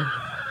are right now.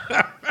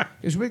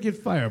 Because we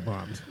get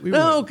firebombed.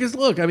 Because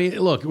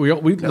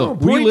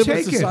we live in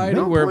a society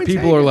No where point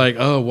people taken. are like,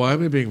 oh, why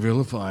am I being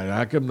vilified?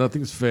 How come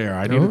nothing's fair?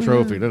 I need a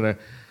trophy. Da-da.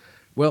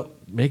 Well,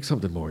 make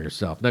something more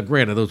yourself. Now,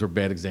 granted, those were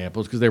bad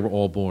examples because they were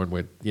all born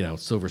with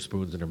silver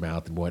spoons in their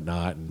mouth and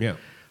whatnot. And,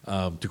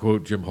 to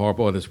quote Jim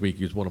Harbaugh this week,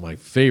 he was one of my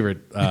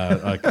favorite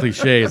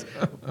cliches.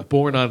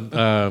 Born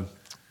on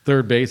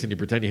third base and you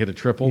pretend you hit a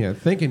triple. Yeah,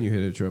 thinking you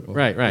hit a triple.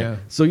 Right.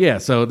 Yeah.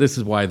 So this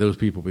is why those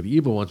people were the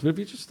evil ones. But if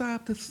you just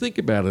stop to think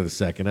about it a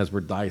second as we're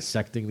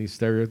dissecting these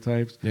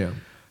stereotypes,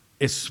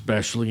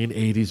 especially in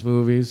 80s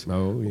movies,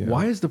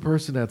 why is the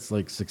person that's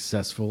like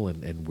successful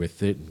and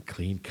with it and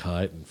clean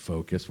cut and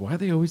focused, why are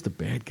they always the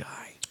bad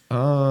guy?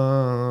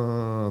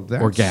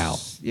 Or gal.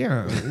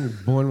 Yeah,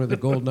 born with a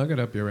gold nugget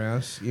up your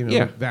ass.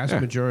 The vast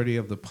majority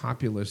of the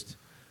populist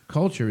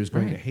culture is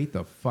going to hate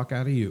the fuck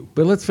out of you.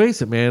 But let's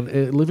face it,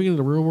 man, living in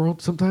the real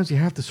world, sometimes you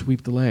have to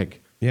sweep the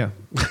leg. Yeah.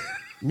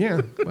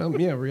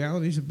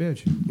 Reality's a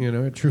bitch.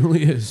 It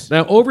truly is.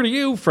 Now, over to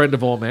you, friend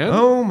of all man.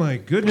 Oh, my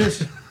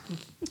goodness.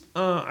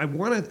 I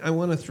want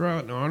to throw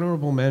out an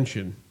honorable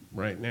mention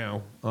right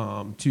now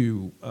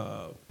to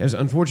has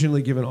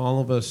unfortunately given all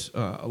of us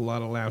a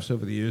lot of laughs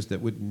over the years that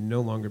would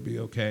no longer be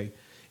okay.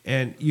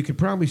 And you could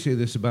probably say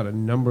this about a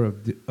number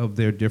of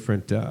their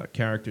different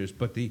characters,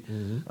 but do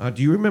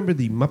you remember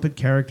the Muppet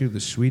character,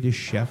 the Swedish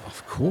Chef?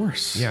 Of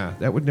course. Yeah,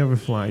 that would never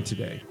fly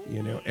today.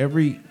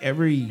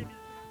 Every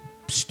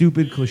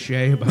stupid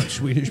cliche about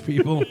Swedish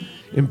people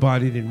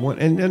embodied in one.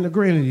 And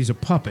granted, he's a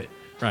puppet.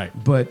 Right.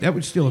 But that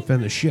would still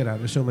offend the shit out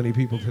of so many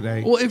people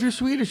today. Well, if you're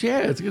Swedish,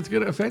 it's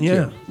going to offend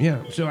you.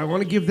 Yeah. So I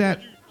want to give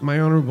that my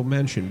honorable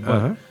mention.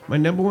 But my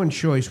number one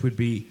choice would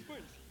be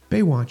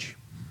Baywatch.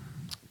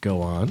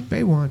 Go on.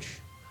 Baywatch.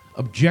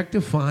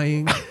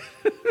 Objectifying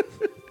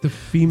the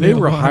female They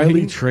were body.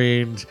 highly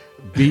trained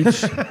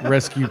beach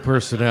rescue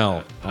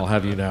personnel, I'll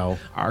have you know.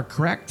 Our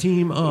crack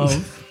team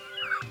of...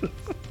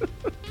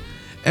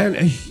 and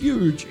a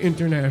huge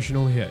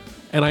international hit.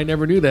 And I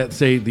never knew that,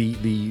 say,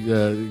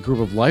 the group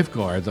of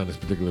lifeguards on this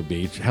particular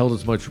beach held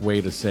as much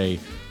weight as, say,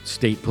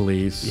 state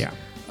police,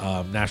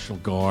 National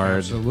Guard,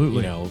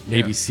 Absolutely.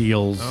 Navy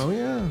SEALs. Oh,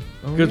 yeah.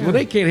 Because when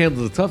they can't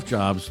handle the tough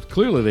jobs,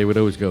 clearly they would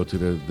always go to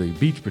the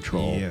beach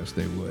patrol. Yes,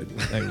 they would.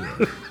 They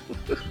would.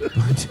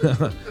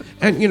 But,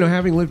 and,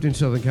 having lived in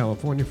Southern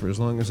California for as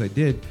long as I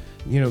did,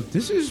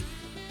 this is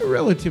a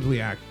relatively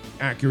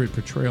accurate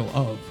portrayal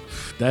of.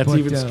 That's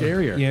even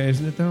scarier. Yeah,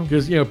 isn't it, though?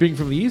 Because, being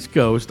from the East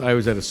Coast, I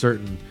was at a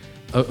certain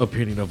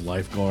opinion of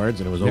lifeguards,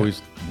 and it was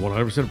always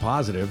 100%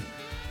 positive.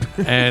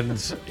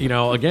 And,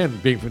 again,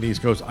 being from the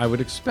East Coast, I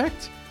would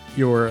expect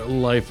your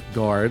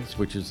lifeguards,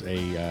 which is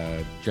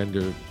a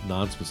gender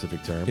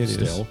non-specific term It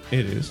still.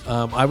 is.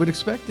 I would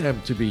expect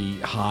them to be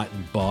hot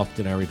and buffed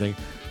and everything.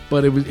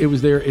 But it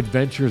was their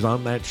adventures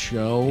on that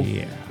show.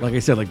 Yeah. Like I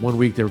said, like one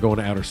week they were going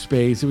to outer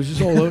space. It was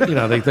just all,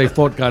 they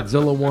fought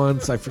Godzilla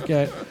once. I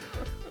forget.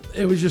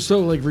 It was just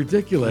so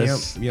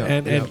ridiculous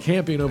and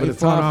camping over they the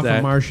top fought of that.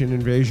 a Martian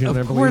invasion, Of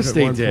I believe, course at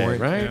they one did,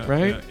 point.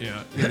 right?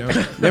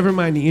 Yeah. Never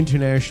mind the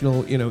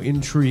international,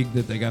 intrigue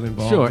that they got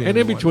involved Sure, in. and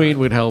in between whatnot.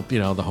 would help,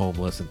 the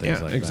homeless and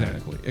things like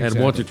exactly, that.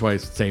 And once or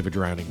twice save a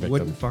drowning victim.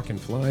 Wouldn't fucking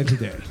fly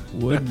today.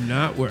 Would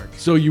not work.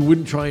 So you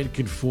wouldn't try and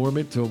conform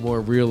it to a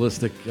more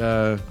realistic...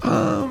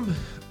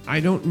 I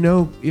don't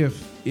know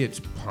if it's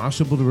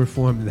possible to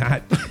reform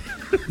that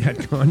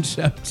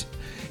concept.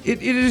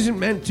 It isn't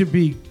meant to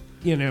be,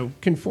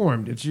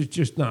 conformed. It's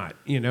just not.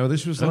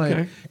 This was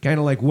kind of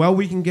like, well,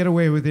 we can get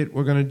away with it.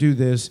 We're going to do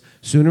this.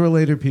 Sooner or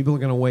later, people are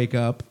going to wake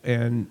up,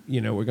 and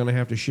we're going to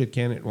have to shit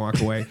can it and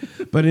walk away.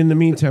 But in the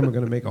meantime, we're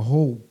going to make a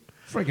whole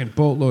freaking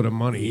boatload of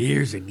money.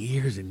 Years and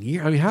years and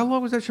years. I mean, how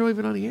long was that show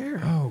even on the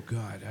air? Oh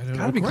God, I don't know.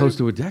 Got to be close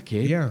to a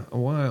decade. Yeah, a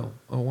while.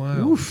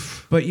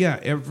 Oof. But yeah,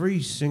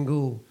 every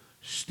single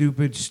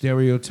stupid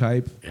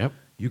stereotype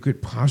you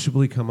could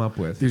possibly come up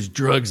with. There's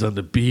drugs on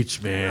the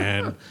beach,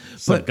 man.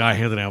 Some guy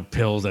handing out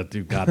pills that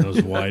do God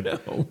knows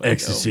what.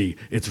 Ecstasy.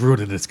 It's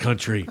ruining this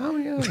country. Oh,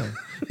 yeah.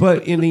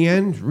 But in the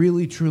end,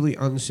 really, truly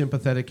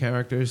unsympathetic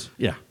characters.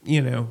 Yeah.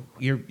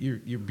 You're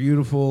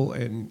beautiful,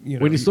 and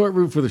when you start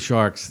rooting for the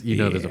Sharks,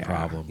 there's a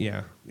problem.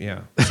 Yeah.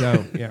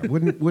 So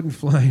wouldn't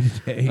fly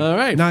today. All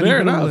right, not fair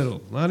even enough. a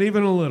little. Not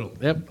even a little.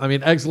 Yep. I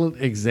mean,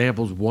 excellent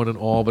examples, one and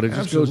all, but it just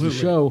Absolutely. goes to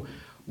show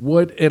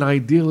what an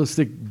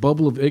idealistic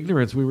bubble of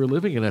ignorance we were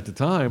living in at the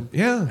time.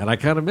 Yeah. And I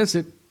kind of miss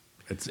it.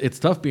 It's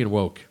tough being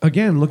woke.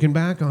 Again, looking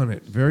back on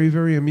it, very,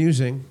 very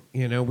amusing.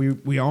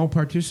 We all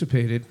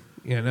participated.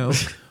 We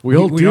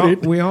all did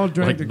it. We all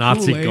drank like the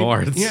Nazi Kool-Aid.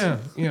 guards. Yeah,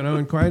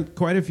 and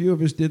quite a few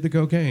of us did the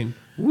cocaine.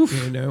 Oof.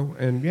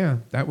 And yeah,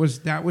 that was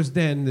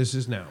then. This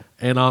is now.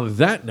 And on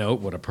that note,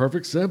 what a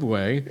perfect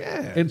segue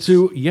Yes.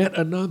 into yet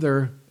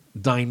another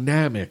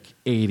dynamic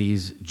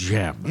 '80s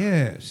gem.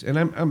 Yes, and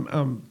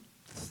I'm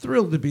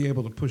thrilled to be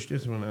able to push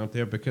this one out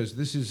there because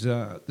this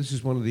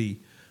is one of the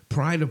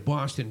Pride of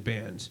Boston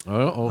bands.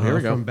 Oh, here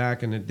we go. From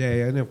back in the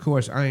day, and of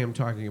course I am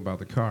talking about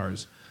the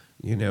Cars.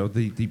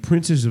 The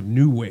Princes of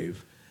New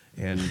Wave,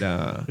 and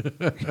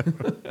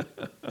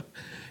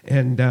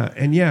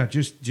and yeah,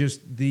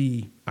 just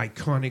the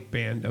iconic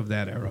band of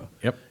that era.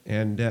 Yep.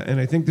 And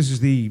I think this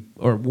is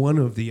one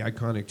of the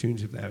iconic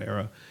tunes of that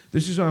era.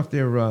 This is off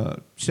their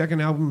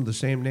second album, the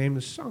same name.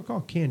 This song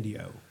called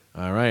Candio.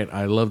 All right.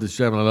 I love this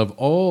gem, and I love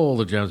all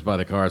the gems by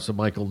the Cars. So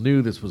Michael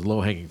knew this was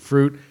low-hanging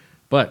fruit.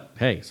 But,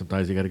 hey,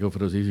 sometimes you got to go for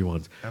those easy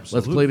ones.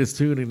 Absolutely. Let's play this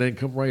tune and then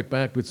come right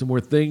back with some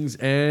more things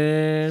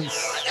and...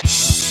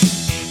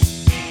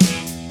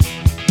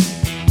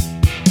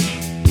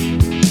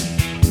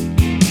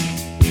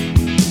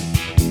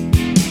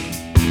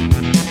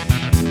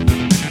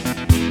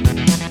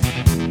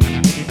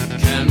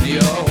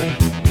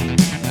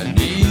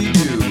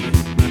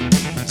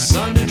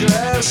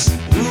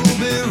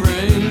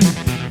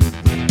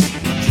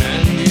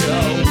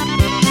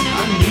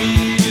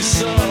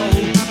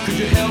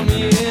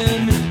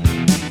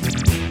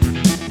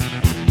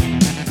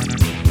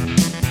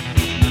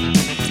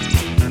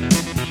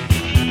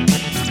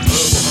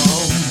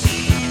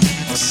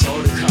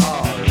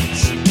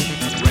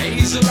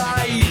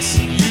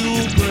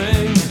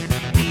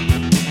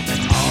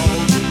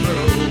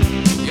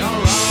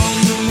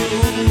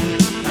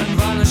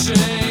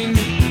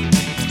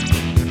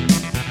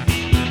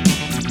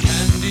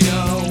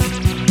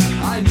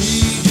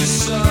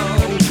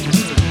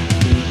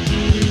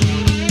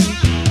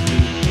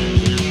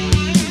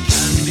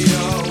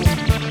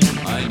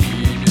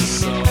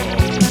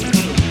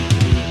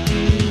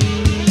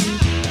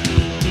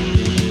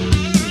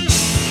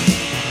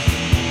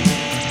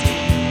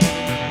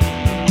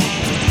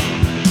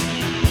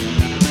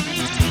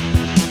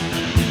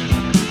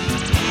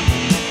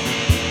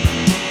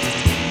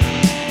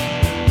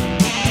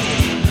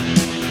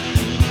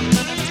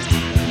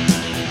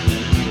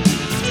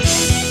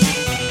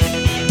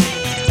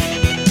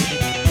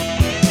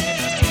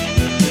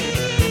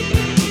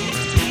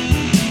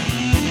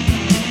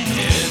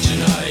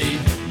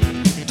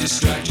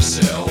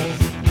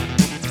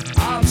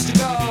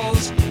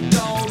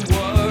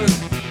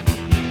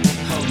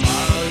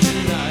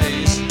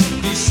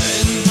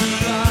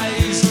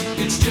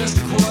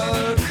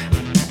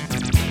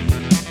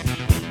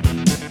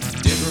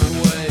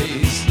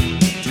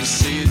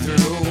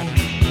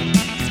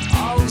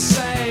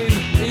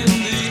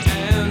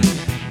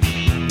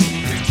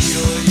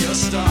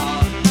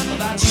 star.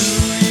 That's who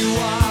you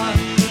are.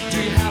 Do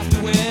you have to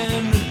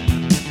win?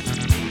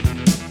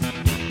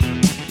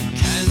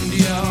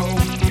 Candy-O,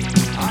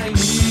 I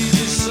need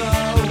you so.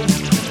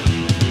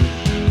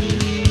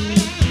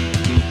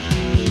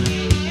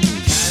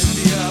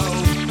 Candy-O,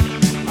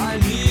 I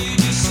need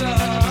you so.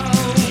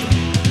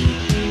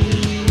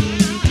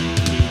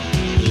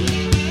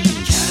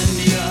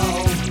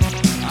 Candy-O,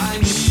 I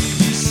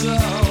need you so.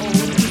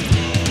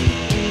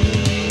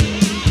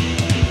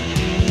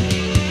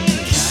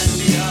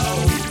 Candy-O,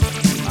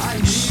 I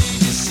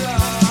need you so.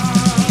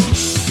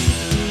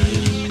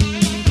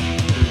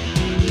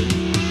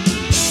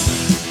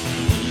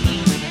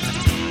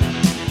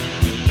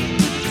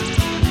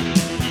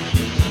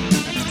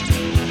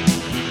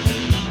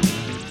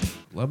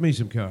 Love me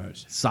some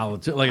Cars.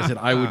 Solid. Like I said,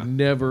 I would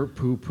never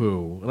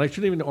poo-poo. And I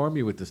shouldn't even arm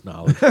you with this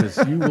knowledge because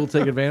you will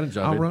take advantage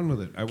of it. I'll run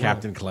with it. I will.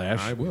 Captain Clash.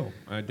 I will.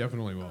 I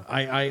definitely will.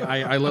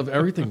 I love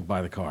everything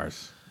by the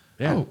Cars.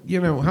 Yeah. Oh,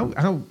 you know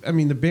how I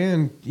mean the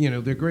band, you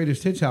know, their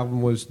greatest hits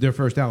album was their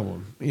first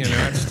album. You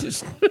know, it's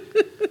just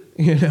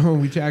you know,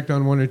 we tacked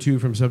on one or two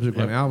from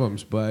subsequent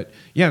albums, but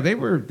yeah, they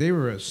were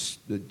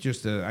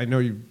just a, I know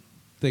you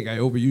think I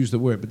overused the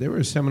word, but they were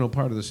a seminal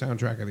part of the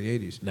soundtrack of the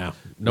 80s.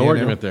 No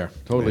argument there.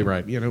 Totally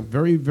right. You know,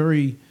 very,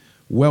 very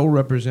well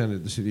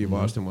represented the city of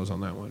Boston was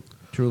on that one.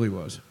 Truly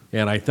was.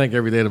 And I thank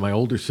every day to my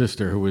older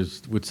sister who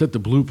would set the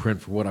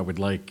blueprint for what I would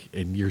like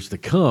in years to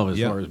come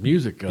as far as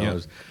music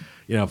goes.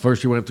 You know,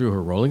 first she went through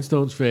her Rolling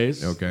Stones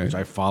phase, which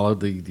I followed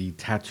the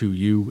Tattoo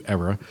You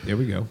era. There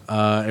we go.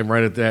 And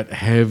right at that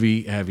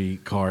heavy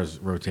Cars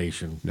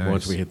rotation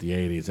once we hit the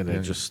 80s, and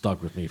it just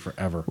stuck with me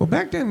forever. Well,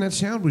 back then that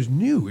sound was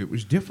new. It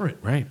was different.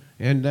 Right.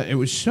 And it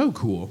was so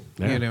cool.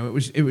 Yeah. You know,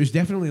 it was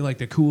definitely like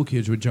the cool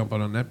kids would jump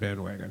on that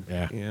bandwagon.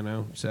 Yeah. You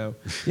know, so,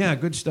 yeah,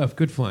 good stuff.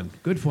 Good fun.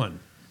 Good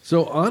fun.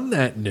 So on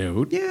that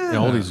note,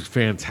 all these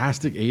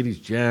fantastic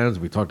 80s jams.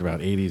 We talked about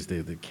 80s,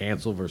 the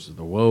cancel versus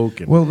the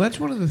woke. And Well,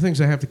 that's one of the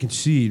things I have to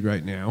concede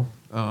right now.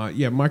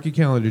 Mark your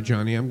calendar,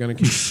 Johnny. I'm going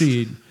to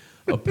concede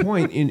a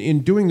point.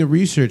 In doing the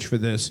research for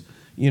this,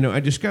 you know,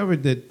 I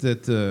discovered that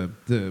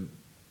the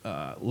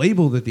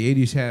label that the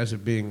 80s has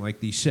of being like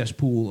the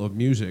cesspool of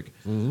music,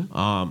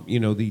 you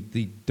know,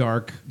 the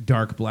dark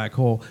black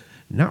hole,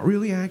 not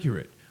really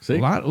accurate. See? A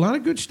lot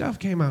of good stuff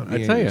came out in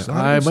the I tell you, 80s. A lot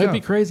of I good might stuff.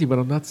 be crazy, but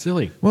I'm not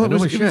silly. Well, I know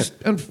my it was shit.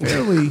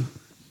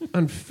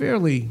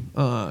 unfairly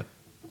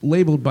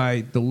labeled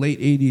by the late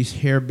 80s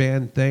hair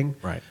band thing.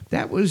 Right.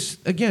 That was,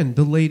 again,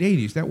 the late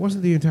 80s. That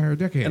wasn't the entire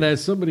decade. And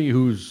as somebody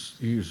who's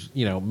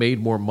you know made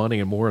more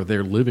money and more of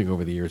their living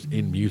over the years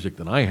in music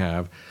than I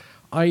have,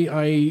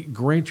 I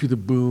grant you the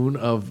boon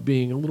of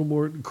being a little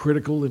more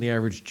critical than the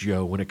average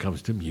Joe when it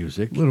comes to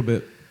music. A little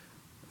bit.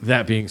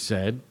 That being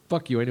said,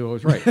 fuck you, I knew I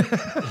was right.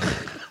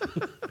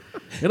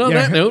 And on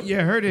that note, you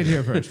heard it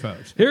here first,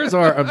 folks. Here's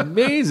our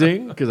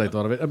amazing, because I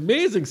thought of it,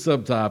 amazing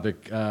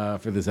subtopic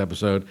for this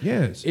episode.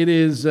 Yes. It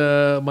is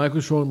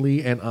Michael, Sean,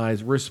 Lee, and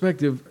I's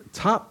respective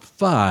top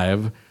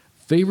 5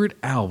 favorite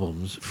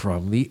albums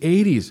from the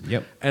 80s.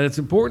 Yep. And it's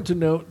important to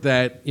note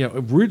that, you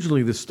know,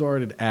 originally this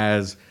started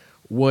as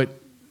what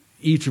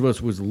each of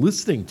us was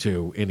listening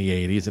to in the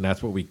 80s, and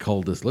that's what we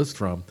culled this list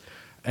from.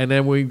 And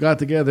then we got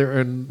together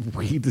and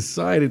we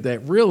decided that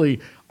really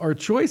our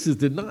choices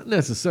did not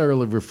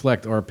necessarily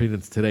reflect our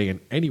opinions today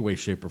in any way,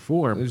 shape, or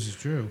form. This is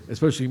true.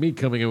 Especially me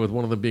coming in with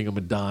one of them being a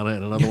Madonna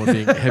and another one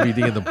being Heavy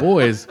D and the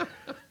Boys.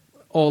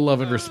 All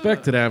love and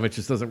respect to them. It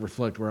just doesn't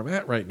reflect where I'm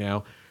at right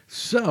now.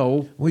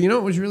 So, Well, you know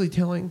what was really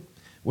telling?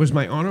 Was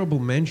my honorable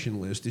mention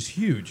list is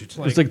huge. It's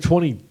like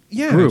 20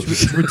 yeah, groups.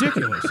 it's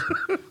ridiculous.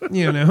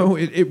 You know,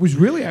 it was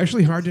really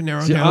actually hard to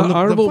narrow See, down the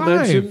honorable 5.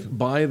 mention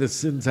by the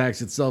syntax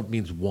itself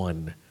means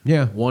one.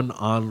 Yeah. One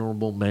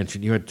honorable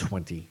mention. You had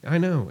 20. I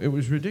know. It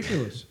was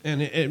ridiculous.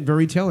 And it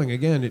very telling.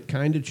 Again, it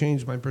kind of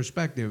changed my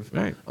perspective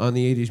on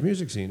the 80s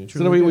music scene.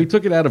 So then we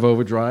took it out of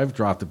overdrive,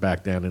 dropped it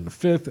back down into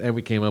 5th, and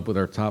we came up with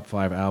our top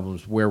 5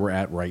 albums where we're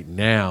at right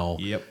now.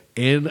 Yep.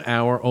 In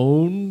our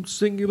own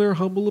singular,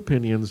 humble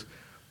opinions,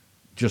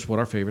 just what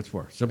our favorites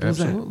were. Simple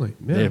Absolutely.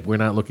 as that. Yeah. We're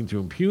not looking to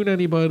impugn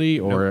anybody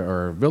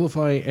or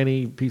vilify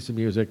any piece of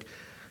music.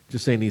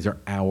 Just saying these are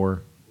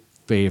our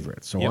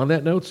favorites. So on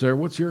that note, sir,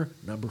 what's your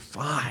number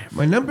 5?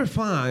 My number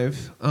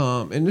 5,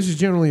 and this is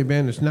generally a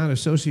band that's not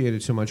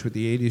associated so much with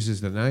the 80s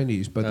as the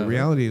 90s, but the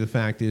reality of the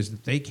fact is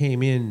that they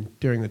came in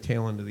during the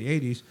tail end of the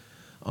 80s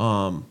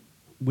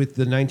with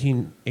the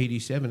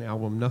 1987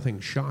 album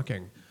Nothing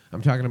Shocking.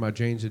 I'm talking about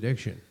Jane's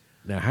Addiction.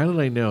 Now, how did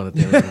I know that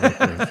they were going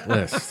to make the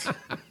list?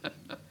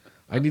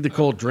 I need to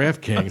call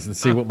DraftKings and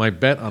see what my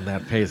bet on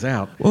that pays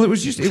out. Well, it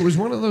was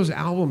one of those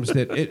albums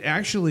that it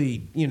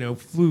actually, you know,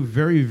 flew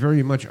very,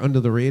 very much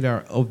under the radar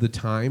of the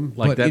time.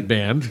 Like but that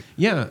band.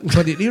 Yeah,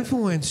 but it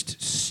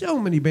influenced so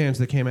many bands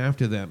that came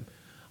after them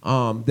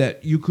that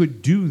you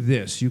could do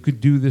this. You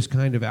could do this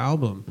kind of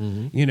album.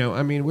 Mm-hmm. You know,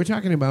 I mean, we're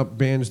talking about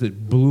bands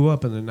that blew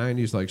up in the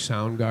 90s like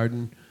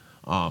Soundgarden,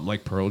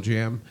 like Pearl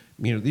Jam.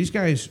 You know, these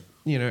guys,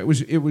 you know,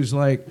 it was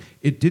like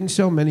it didn't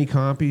sell many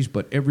copies,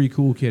 but every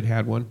cool kid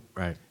had one.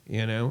 Right.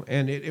 You know,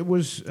 and it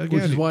was again,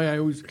 which is why I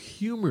always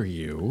humor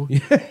you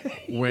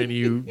when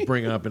you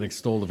bring up and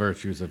extol the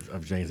virtues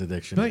of Jane's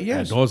Addiction. But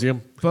yes, ad nauseum.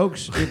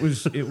 folks, it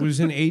was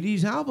an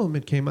 '80s album.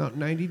 It came out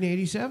in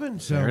 1987.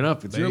 So Fair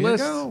enough. It's there your you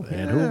list. go.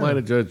 And who am I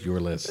to judge your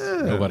list?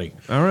 Nobody.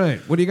 All right,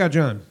 what do you got,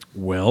 John?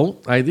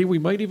 Well, I think we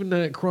might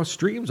even cross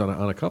streams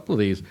on a couple of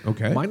these.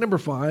 Okay. My number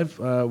 5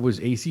 was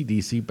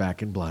AC/DC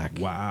Back in Black.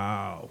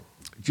 Wow.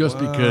 Just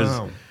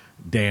because,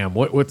 damn,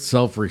 what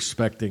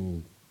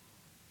self-respecting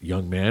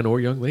young man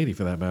or young lady,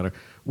 for that matter,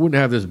 wouldn't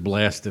have this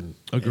blasting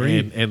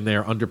in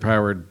their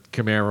underpowered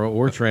Camaro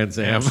or Trans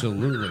Am?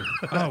 Absolutely.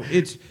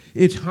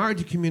 It's hard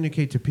to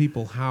communicate to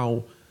people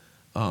how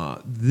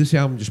this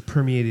album just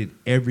permeated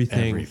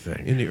everything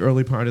in the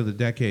early part of the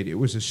decade. It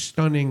was a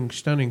stunning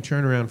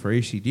turnaround for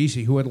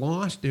AC/DC, who had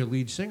lost their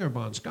lead singer,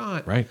 Bon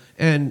Scott. Right.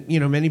 And,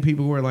 many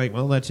people were like,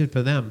 well, that's it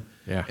for them.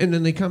 Yeah. And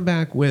then they come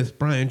back with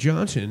Brian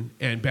Johnson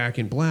and Back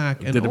in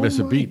Black. And didn't miss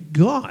a beat.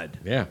 God.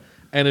 Yeah.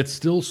 And it's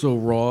still so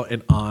raw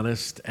and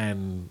honest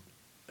and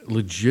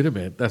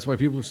legitimate. That's why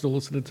people are still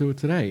listening to it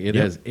today. It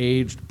has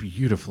aged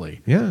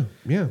beautifully. Yeah.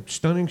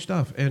 Stunning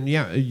stuff. And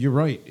yeah, you're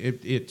right.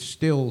 It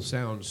still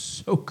sounds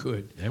so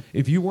good. Yep.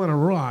 If you want to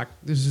rock,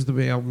 this is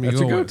the album you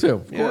That's go a go-to,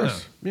 of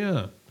course.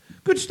 Yeah.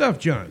 Good stuff,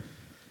 John.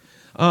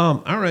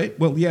 All right.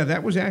 Well, yeah,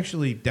 that was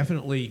actually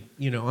definitely,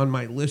 on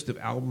my list of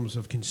albums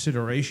of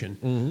consideration.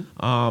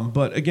 Mm-hmm.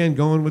 But again,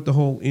 going with the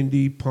whole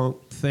indie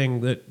punk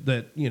thing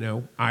that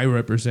I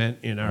represent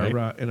in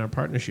our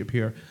partnership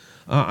here,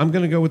 I'm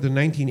going to go with the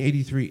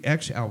 1983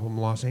 X album,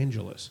 Los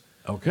Angeles.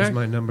 Okay. That's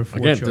my number 4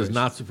 Again, choice. does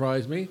not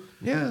surprise me.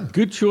 Yeah.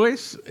 Good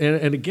choice.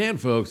 And again,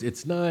 folks,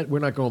 we're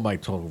not going by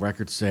total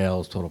record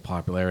sales, total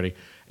popularity.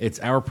 It's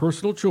our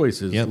personal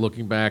choices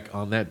looking back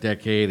on that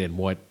decade and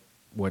what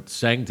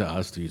sang to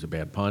us, to use a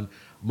bad pun,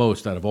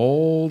 most out of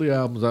all the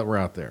albums that were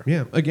out there.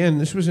 Yeah. Again,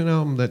 this was an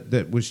album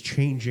that was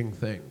changing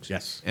things.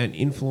 Yes. And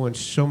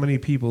influenced so many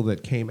people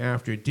that came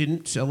after it.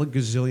 Didn't sell a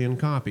gazillion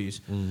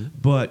copies,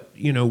 but,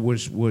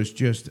 was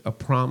just a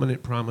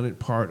prominent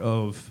part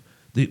of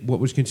what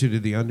was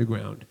considered the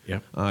underground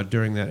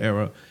during that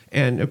era.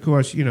 And, of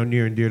course,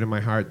 near and dear to my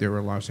heart, they were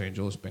a Los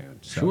Angeles band.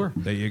 So Sure.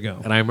 there you go.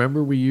 And I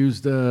remember we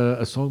used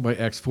a song by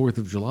X, 4th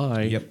of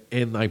July,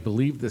 in, I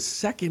believe, the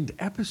second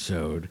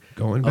episode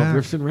Going of back.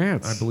 Riffs and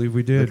Rants. I believe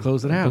we did. To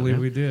close it out. I believe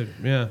we did,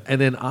 yeah. And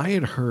then I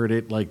had heard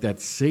it like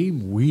that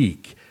same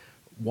week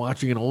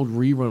watching an old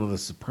rerun of The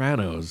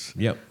Sopranos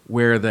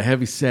where the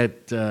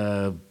heavyset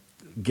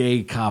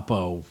gay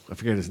capo, I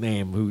forget his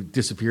name, who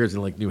disappears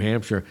in like New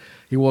Hampshire,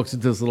 he walks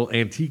into this little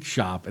antique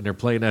shop and they're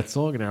playing that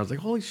song, and I was like,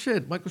 holy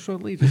shit, Michael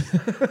Sean Lee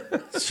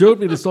just showed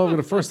me the song for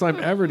the first time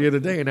ever the other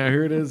day, and now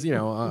here it is,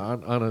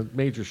 on a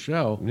major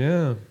show.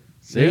 Yeah.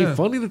 See,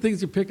 funny the things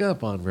you pick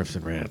up on Riffs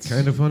and Rants.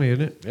 Kind of funny,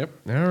 isn't it? Yep.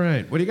 All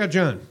right. What do you got,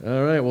 John?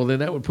 All right. Well, then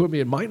that would put me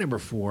at my number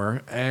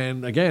 4.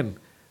 And again,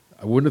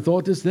 I wouldn't have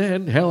thought this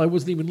then. Hell, I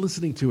wasn't even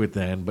listening to it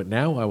then. But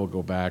now I will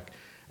go back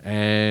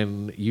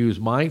and use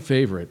my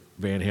favorite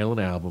Van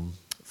Halen album,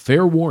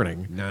 Fair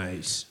Warning.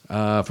 Nice.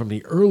 From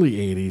the early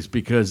 80s,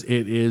 because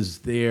it is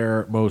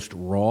their most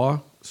raw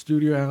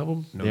studio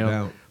album. No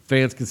doubt.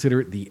 Fans consider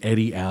it the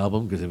Eddie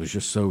album because it was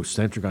just so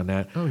centric on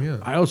that. Oh, yeah.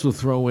 I also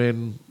throw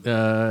in,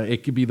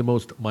 it could be the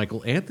most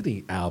Michael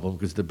Anthony album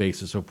because the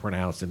bass is so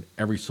pronounced in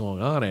every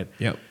song on it.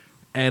 Yep.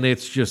 And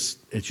it's just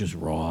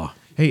raw.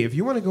 Hey, if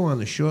you want to go on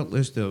the short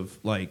list of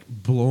like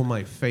blow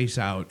my face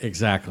out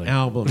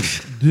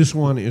albums, this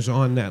one is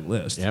on that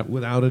list,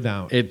 without a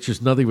doubt. It's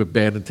just nothing but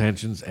bad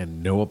intentions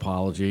and no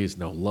apologies,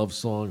 no love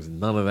songs,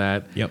 none of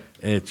that. Yep.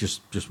 It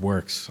just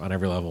works on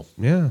every level.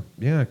 Yeah,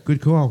 good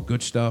call.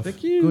 Good stuff.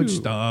 Thank you. Good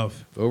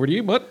stuff. Over to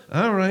you, bud.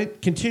 All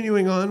right.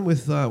 Continuing on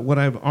with what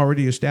I've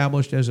already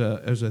established as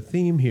a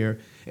theme here,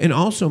 and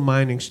also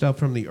mining stuff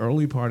from the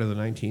early part of the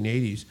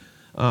 1980s.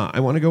 I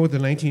want to go with the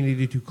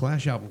 1982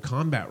 Clash album,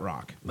 Combat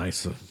Rock.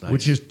 Nice.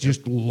 Which has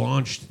just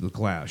launched the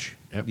Clash.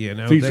 Yep.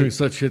 Featuring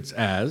such hits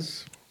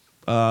as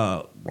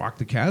Rock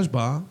the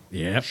Casbah.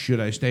 Yep. Should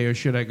I Stay or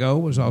Should I Go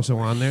was also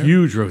on there.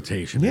 Huge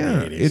rotation in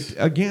the 80s. It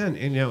again,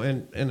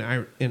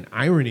 and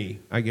irony,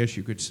 I guess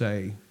you could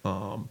say,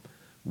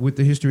 with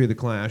the history of the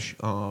Clash,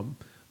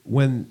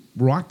 when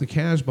Rock the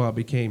Casbah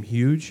became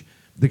huge,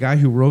 the guy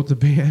who wrote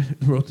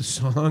the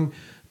song,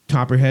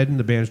 Topper Headon,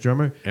 the band's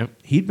drummer,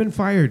 he'd been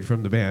fired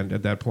from the band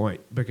at that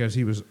point because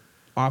he was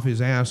off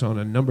his ass on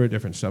a number of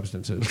different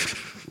substances,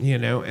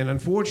 and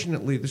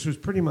unfortunately this was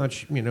pretty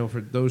much, for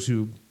those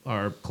who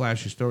are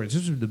Clash historians,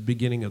 this was the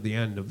beginning of the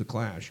end of the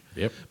Clash.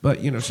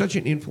 But, such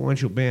an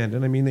influential band,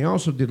 and I mean, they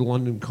also did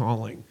London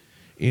Calling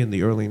in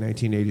the early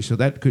 1980s, so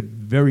that could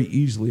very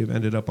easily have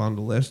ended up on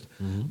the list.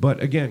 But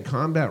again,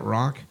 Combat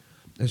Rock,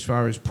 as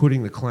far as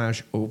putting the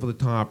Clash over the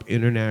top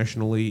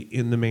internationally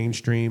in the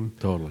mainstream,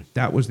 totally,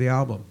 that was the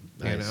album.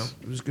 Nice.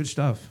 It was good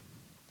stuff.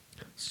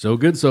 So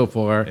good so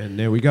far. And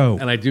there we go.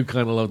 And I do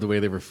kind of love the way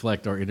they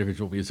reflect our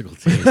individual musical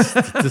tastes.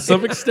 To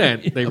some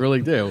extent, they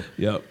really do.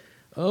 Yep.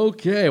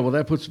 Okay, well,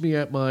 that puts me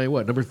at my,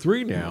 number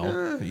 3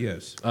 now.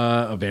 Yes.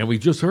 A band we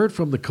just heard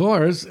from, The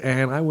Cars,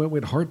 and I went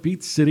with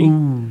Heartbeat City.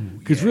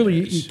 Because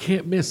really, you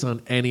can't miss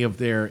on any of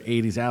their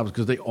 80s albums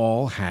because they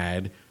all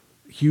had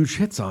huge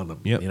hits on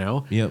them, you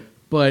know? Yep.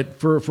 But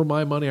for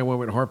my money, I went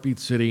with Heartbeat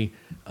City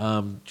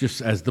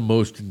just as the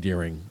most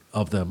endearing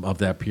of them, of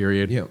that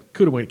period. Yep.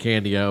 Could have went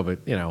Candy-O, but,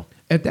 you know.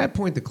 At that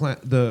point,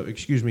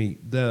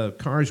 the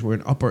Cars were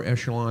an upper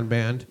echelon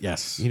band.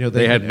 Yes. You know,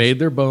 they had made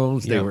their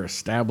bones. Yep. They were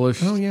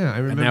established. Oh, yeah. I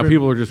remember. And now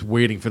people are just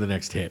waiting for the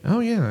next hit.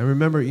 Oh, yeah. I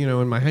remember, you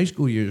know, in my high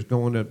school years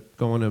going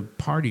to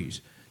parties.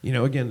 You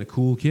know, again, the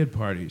cool kid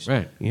parties.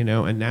 Right. You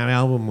know, and that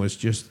album was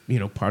just, you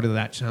know, part of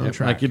that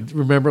soundtrack. I could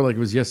remember like it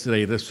was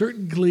yesterday, the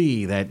certain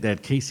glee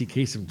that Casey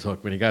Kasem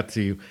took when he got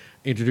to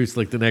introduce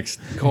like the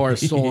next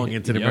Cars song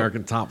into the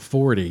American Top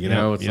 40. You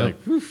know, it's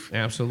like, oof.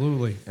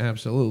 Absolutely.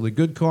 Absolutely.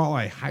 Good call.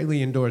 I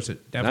highly endorse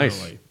it.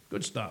 Definitely. Nice.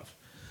 Good stuff.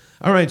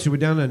 All right, so we're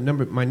down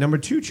to my number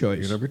 2 choice.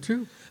 Your number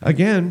 2.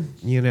 Again,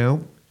 you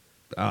know,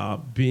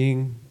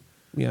 being...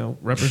 You know,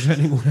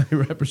 representing what I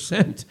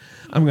represent.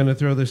 I'm going to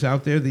throw this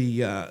out there.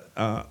 The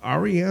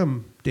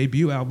REM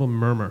debut album,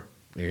 Murmur.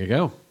 There you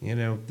go. You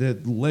know, the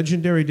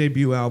legendary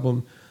debut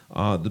album.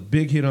 The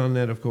big hit on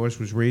that, of course,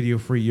 was Radio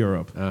Free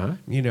Europe.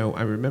 You know,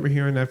 I remember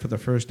hearing that for the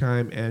first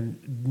time and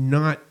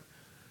not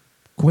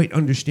quite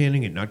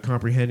understanding it, not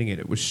comprehending it.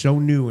 It was so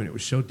new and it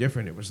was so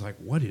different. It was like,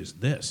 what is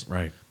this?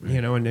 Right.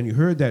 You know, and then you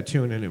heard that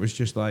tune and it was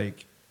just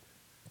like,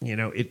 you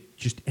know, it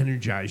just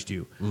energized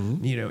you.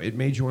 Mm-hmm. You know, it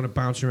made you want to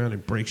bounce around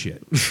and break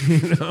shit.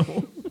 You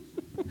know?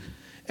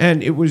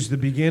 And it was the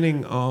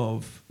beginning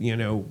of, you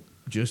know,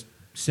 just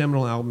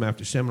seminal album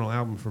after seminal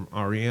album from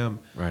REM.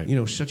 Right. You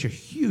know, such a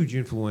huge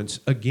influence,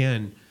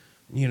 again,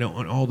 you know,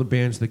 on all the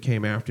bands that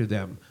came after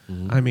them.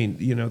 Mm-hmm. I mean,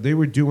 you know, they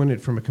were doing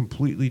it from a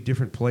completely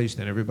different place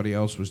than everybody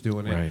else was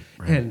doing it.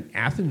 Right. And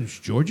Athens,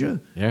 Georgia?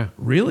 Yeah.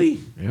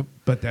 Really? Yep.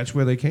 But that's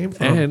where they came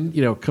from. And,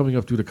 you know, coming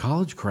up through the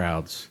college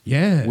crowds.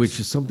 Yes. Which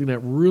is something that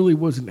really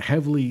wasn't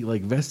heavily,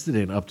 like, vested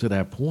in up to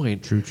that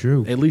point.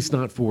 True. At least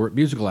not for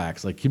musical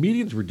acts. Like,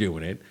 comedians were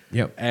doing it.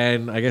 Yep.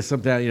 And I guess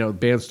sometimes, you know,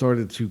 bands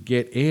started to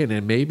get in,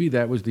 and maybe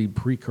that was the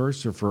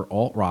precursor for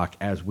alt-rock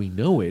as we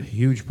know it.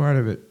 Huge part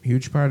of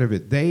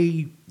it.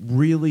 They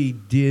really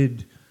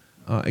did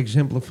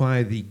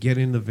exemplify the get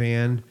in the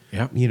van,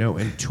 you know,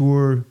 and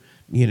tour,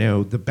 you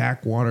know, the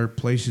backwater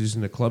places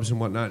and the clubs and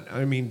whatnot.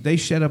 I mean, they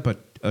set up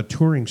a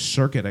touring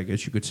circuit, I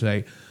guess you could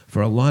say,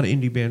 for a lot of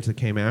indie bands that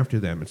came after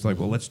them. It's like,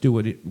 well, let's do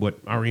what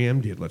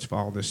REM did. Let's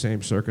follow the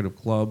same circuit of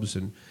clubs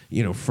and,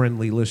 you know,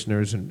 friendly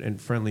listeners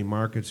and friendly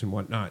markets and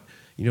whatnot.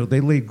 You know,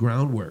 they laid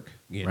groundwork.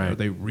 You know,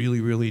 they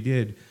really, really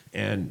did.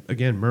 And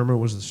again, Murmur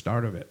was the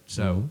start of it.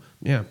 So,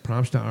 yeah,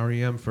 props to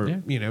REM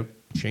for, you know,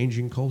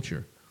 changing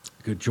culture.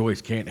 Good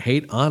choice. Can't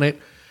hate on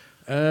it.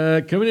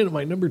 Coming in at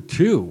my number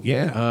 2.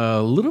 Yeah.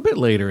 A little bit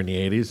later in the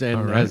 80s.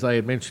 And right. as I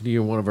had mentioned to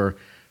you in one of our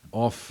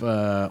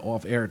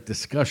off-air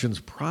discussions,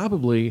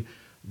 probably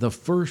the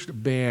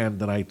first band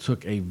that I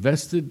took a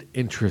vested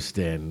interest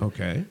in.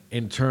 Okay.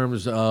 In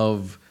terms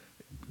of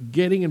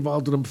getting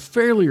involved with them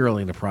fairly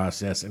early in the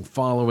process and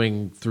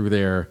following through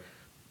their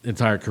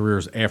entire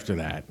careers after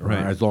that, or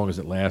right. as long as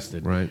it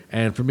lasted. Right.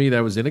 And for me, that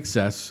was In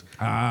Excess.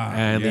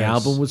 And the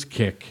album was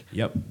Kick,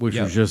 which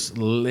was just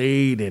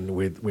laden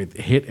with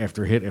hit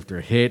after hit after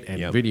hit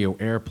and video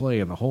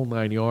airplay and the whole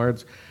 9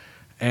 yards.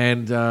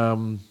 And,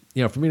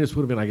 you know, for me, this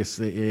would have been, I guess,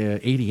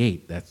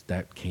 88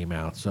 that came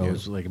out. So it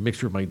was like a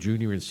mixture of my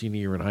junior and senior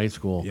year in high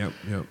school.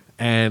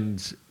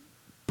 And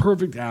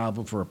perfect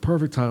album for a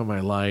perfect time of my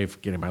life,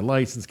 getting my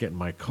license, getting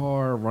my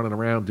car, running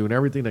around, doing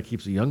everything that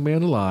keeps a young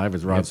man alive,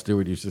 as Rod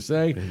Stewart used to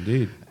say.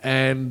 Indeed.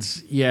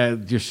 And, yeah,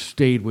 just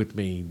stayed with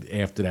me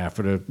after that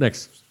for the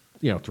next,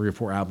 you know, 3 or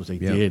 4 albums they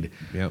did.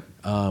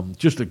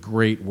 Just a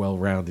great,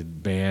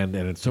 well-rounded band,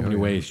 and in so many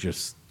ways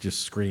just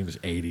screams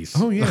 80s.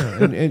 Oh,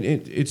 yeah, and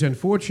it's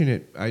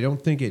unfortunate. I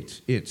don't think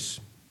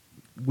it's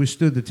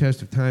withstood the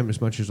test of time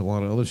as much as a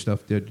lot of other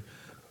stuff did,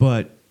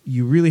 but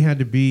you really had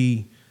to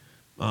be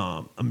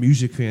a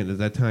music fan at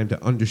that time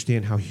to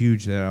understand how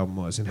huge that album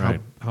was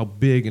and how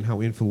big and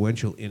how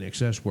influential In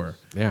Excess were.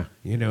 Yeah.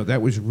 You know,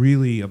 that was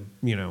really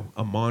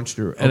a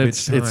monster and of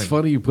its time. It's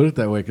funny you put it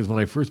that way, because when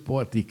I first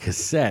bought the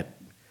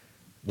cassette,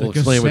 we'll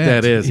explain what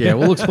that is. Yeah,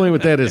 we'll explain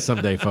what that is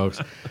someday,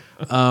 folks.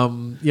 You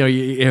know,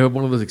 you have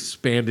one of those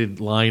expanded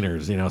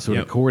liners, you know, so an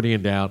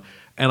accordion down.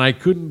 And I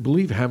couldn't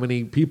believe how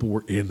many people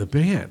were in the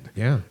band.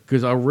 Yeah.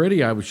 Because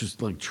already I was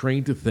just like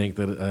trained to think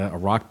that a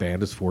rock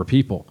band is 4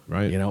 people.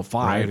 Right. You know,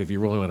 5 if you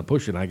really want to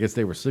push it. I guess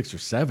they were 6 or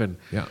 7.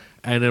 Yeah.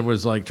 And it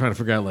was like trying to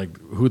figure out like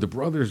who the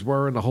brothers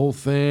were and the whole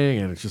thing.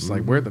 And it's just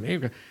like where the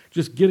name,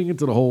 just getting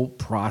into the whole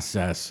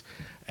process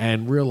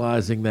and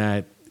realizing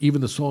that even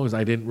the songs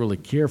I didn't really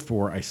care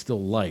for, I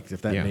still liked,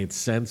 if that made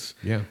sense.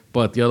 Yeah.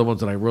 But the other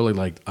ones that I really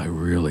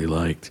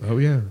liked. Oh,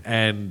 yeah.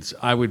 And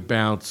I would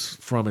bounce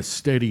from a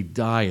steady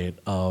diet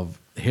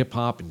of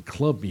hip-hop and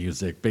club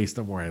music based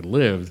on where I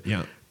lived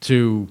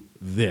to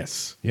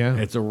this. Yeah.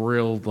 It's a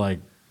real,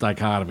 like,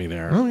 dichotomy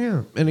there. Oh,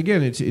 yeah. And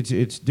again,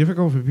 it's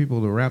difficult for people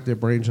to wrap their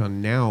brains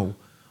on now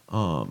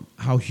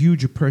how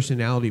huge a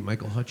personality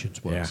Michael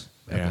Hutchence was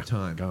at the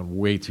time. Gone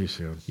way too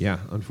soon. Yeah,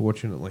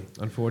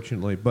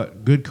 unfortunately,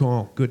 but good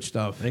call, good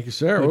stuff. Thank you,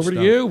 sir. Good Over stuff.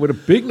 to you with a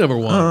big number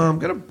one. I'm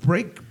gonna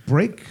break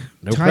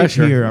No type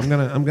pressure. here. I'm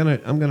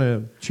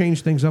gonna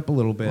change things up a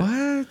little bit.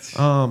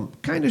 What?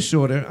 Kind of,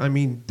 sort of. I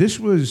mean, this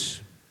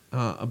was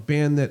a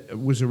band that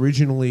was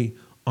originally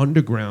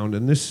underground,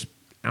 and this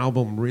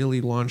album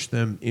really launched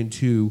them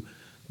into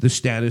the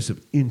status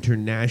of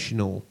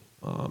international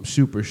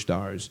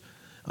superstars.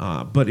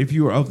 But if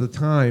you were of the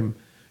time,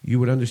 you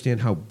would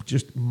understand how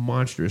just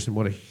monstrous and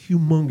what a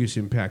humongous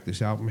impact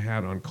this album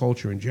had on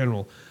culture in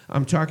general.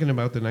 I'm talking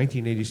about the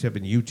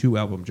 1987 U2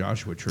 album,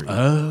 Joshua Tree.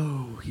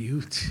 Oh,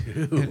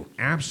 U2. An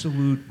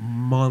absolute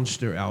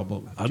monster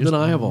album.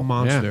 Undeniable. Just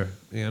monster,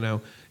 you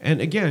know.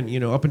 And again, you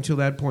know, up until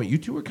that point,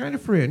 U2 were kind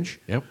of fringe.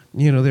 Yep.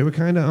 You know, they were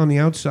kind of on the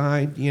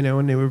outside, you know,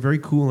 and they were very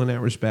cool in that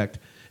respect.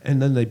 And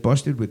then they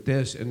busted with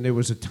this, and there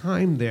was a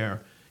time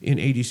there in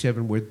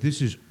 87 where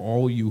this is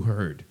all you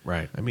heard.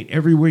 Right. I mean,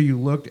 everywhere you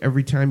looked,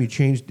 every time you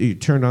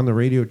turned on the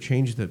radio,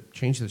 changed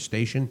the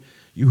station,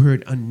 you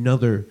heard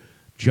another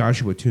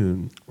Joshua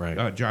tune,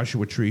 right?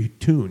 Joshua Tree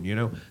tune. You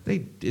know,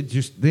 they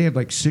had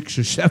like 6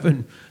 or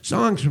 7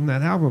 songs from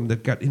that album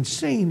that got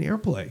insane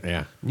airplay.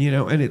 Yeah. You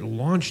know, and it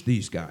launched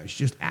these guys,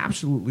 just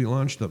absolutely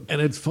launched them.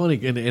 And it's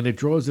funny, and it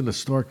draws into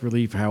stark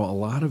relief how a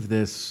lot of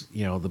this,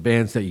 you know, the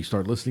bands that you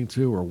start listening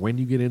to or when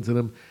you get into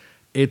them,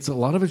 a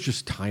lot of it's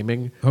just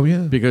timing. Oh, yeah.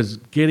 Because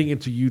getting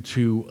into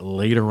U2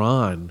 later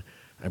on,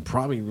 and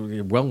probably,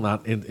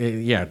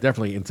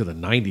 definitely into the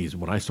 90s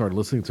when I started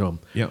listening to them,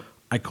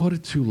 I caught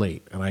it too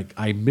late. And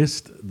I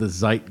missed the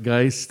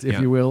zeitgeist, if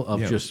you will,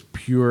 of just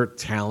pure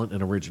talent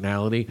and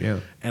originality. Yeah.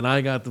 And I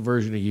got the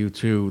version of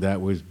U2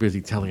 that was busy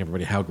telling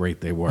everybody how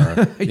great they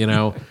were, you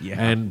know?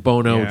 And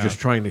Bono just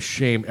trying to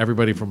shame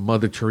everybody from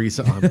Mother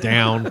Teresa on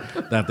down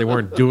that they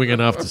weren't doing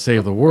enough to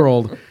save the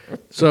world.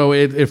 So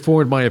it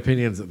formed my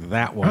opinions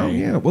that way. Oh,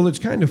 yeah. Well, it's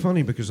kind of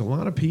funny because a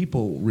lot of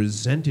people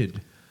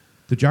resented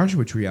the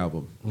Joshua Tree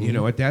album. Mm-hmm. You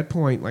know, at that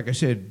point, like I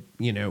said,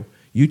 you know,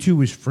 U2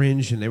 was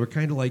fringe, and they were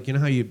kind of like, you know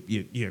how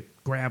you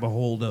grab a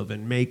hold of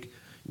and make,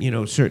 you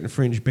know, certain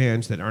fringe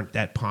bands that aren't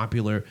that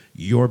popular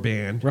your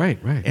band. Right.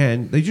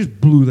 And they just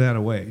blew that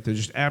away. They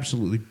just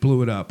absolutely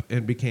blew it up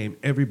and became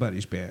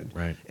everybody's band.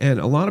 Right. And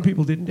a lot of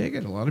people didn't dig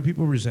it. A lot of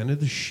people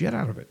resented the shit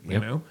out of it, you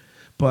know?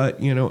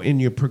 But, you know, in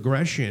your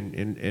progression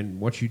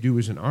and what you do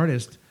as an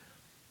artist,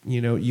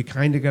 you know, you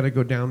kind of got to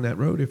go down that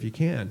road if you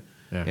can.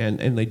 Yeah.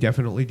 And they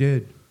definitely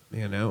did,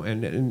 you know?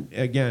 And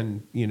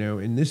again, you know,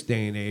 in this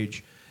day and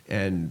age,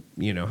 and,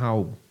 you know,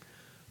 how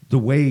the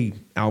way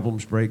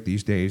albums break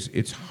these days,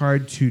 it's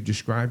hard to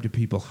describe to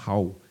people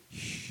how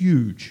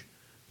huge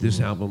this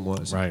album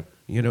was. Right.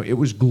 You know, it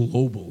was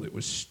global. It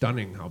was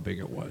stunning how big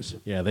it was.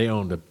 Yeah, they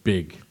owned a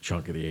big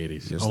chunk of the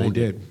 80s. Yes, they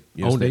did.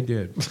 Yes, they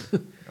did.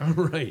 All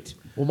right.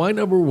 Well, my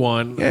number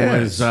one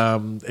was,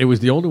 it was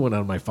the only one out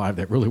of my 5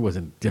 that really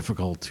wasn't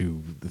difficult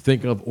to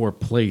think of or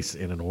place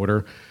in an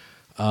order.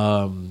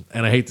 And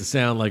I hate to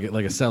sound like a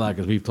sellout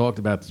because we've talked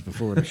about this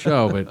before in the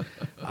show, but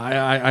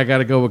I got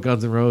to go with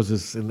Guns N'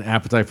 Roses and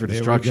Appetite for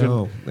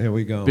Destruction. There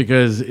we go.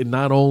 Because it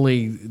not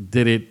only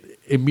did it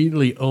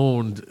immediately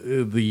owned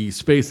the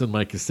space on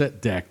my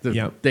cassette deck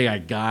the day I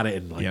got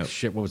it, and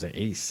what was it,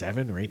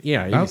 87 or 8?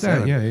 Yeah, 87.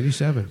 About that,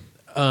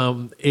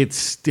 87. It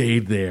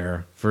stayed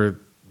there for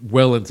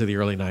well into the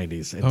early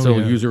 90s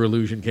until User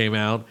Illusion came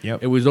out.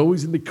 Yep. It was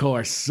always in the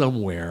car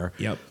somewhere.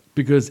 Yep.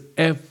 Because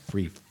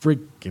every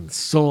freaking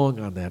song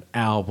on that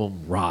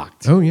album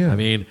rocked. Oh, yeah. I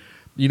mean,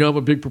 you know, I'm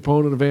a big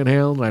proponent of Van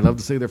Halen. I love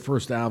to say their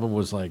first album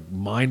was like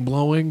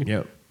mind-blowing.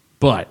 Yep.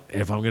 But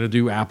if I'm going to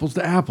do apples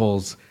to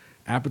apples,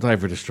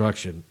 Appetite for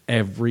Destruction,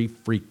 every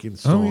freaking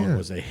song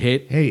was a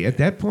hit. Hey, at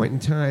that point in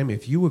time,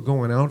 if you were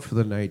going out for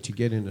the night to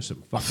get into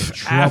some fucking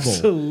trouble,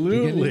 Absolutely.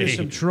 to get into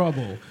some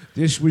trouble,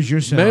 this was your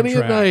soundtrack. Many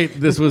a night,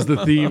 this was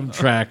the theme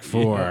track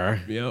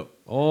for Yep.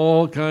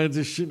 all kinds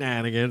of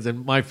shenanigans.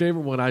 And my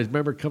favorite one, I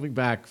remember coming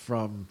back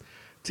from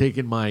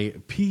taking my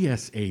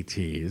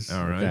PSATs.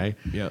 All right. Okay?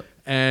 Yeah.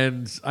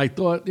 And I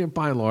thought, you know,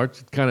 by and large,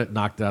 it kind of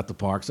knocked it out the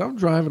park. So I'm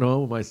driving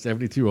home with my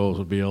 72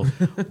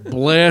 Oldsmobile,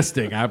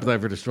 blasting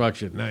Appetite for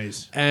Destruction.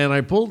 Nice. And I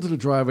pulled to the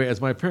driveway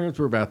as my parents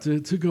were about to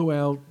go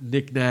out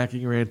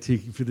knick-knacking or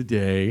antiquing for the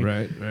day.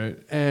 Right.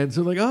 And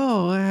so like,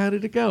 oh, how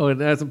did it go?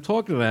 And as I'm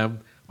talking to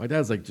them, my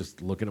dad's like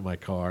just looking at my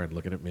car and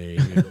looking at me.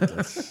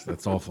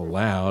 That's awful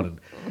loud.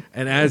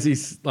 And as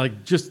he's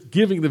like just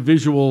giving the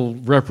visual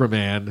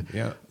reprimand,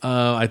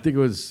 I think it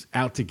was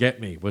Out to Get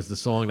Me was the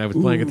song that I was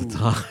playing at the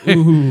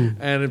time.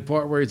 And in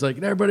part where he's like,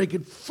 everybody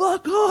can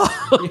fuck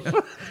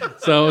off.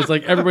 So it's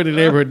like everybody in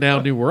the neighborhood now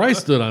knew where I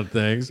stood on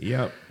things.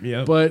 Yep.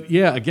 But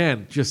yeah,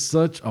 again, just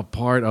such a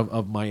part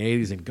of my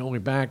 80s. And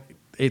going back,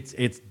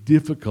 it's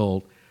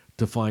difficult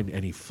to find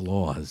any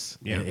flaws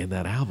in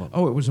that album.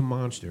 Oh, it was a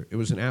monster. It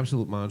was an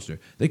absolute monster.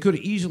 They could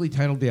have easily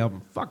titled the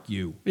album "Fuck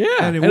You." Yeah,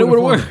 and it would have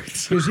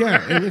worked. Because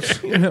and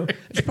it's, you know,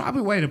 it's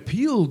probably why it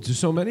appealed to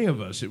so many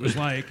of us. It was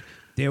like,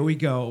 There we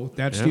go.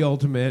 That's the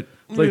ultimate.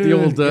 It's like the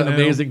old you know.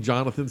 Amazing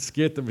Jonathan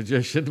skit, the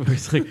magician, where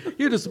he's like,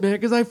 "You're just mad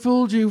because I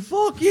fooled you.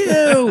 Fuck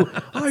you!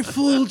 I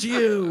fooled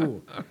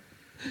you."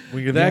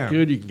 When you're that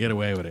good, you can get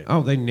away with it.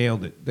 Oh, they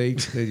nailed it. They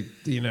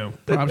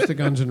props to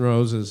Guns N'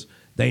 Roses.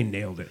 They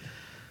nailed it.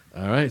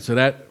 All right, so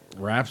that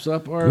wraps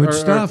up our, Good our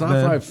stuff, top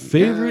man. 5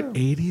 favorite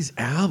 80s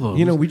albums.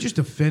 You know, we just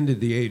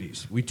offended the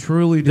 80s. We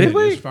truly did,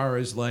 we? as far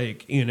as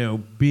like,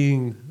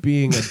 being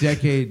a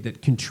decade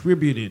that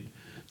contributed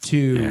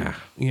to,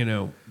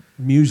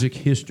 music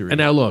history. And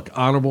now look,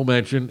 honorable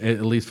mention,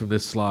 at least from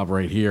this slob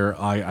right here,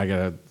 I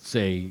gotta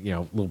say,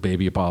 little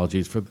baby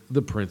apologies for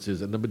the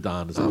Princes and the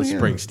Madonnas and the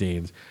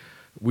Springsteens.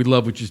 We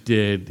love what you just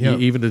did. Yep.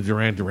 Even the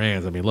Duran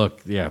Durans. I mean,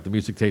 look, the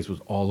music taste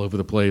was all over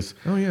the place.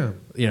 Oh,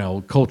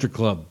 yeah. Culture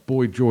Club,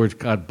 Boy George,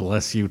 God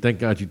bless you. Thank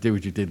God you did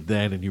what you did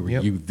then, and you were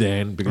you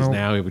then, because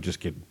now it would just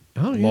get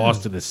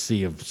lost in a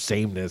sea of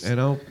sameness.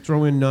 And I'll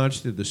throw in nods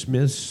to the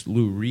Smiths,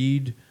 Lou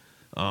Reed.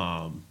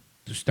 The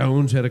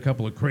Stones had a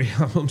couple of great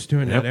albums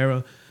during that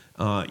era.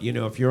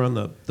 If you're on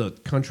the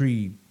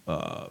country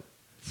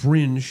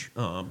fringe,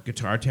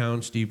 Guitar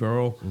Town, Steve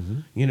Earle,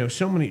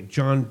 so many,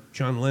 John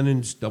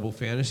Lennon's Double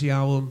Fantasy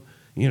album,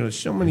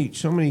 so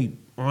many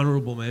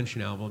honorable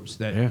mention albums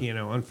that,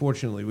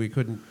 unfortunately we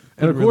couldn't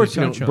And of really course,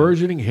 touch on.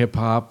 burgeoning hip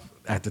hop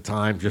at the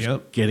time, just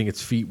getting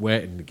its feet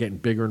wet and getting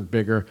bigger and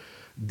bigger.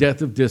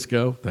 Death of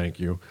disco, thank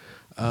you.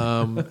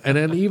 And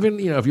then even,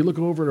 if you look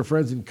over at our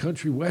friends in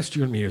country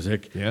western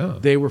music,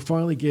 they were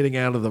finally getting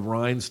out of the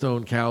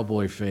rhinestone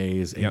cowboy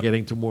phase and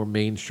getting to more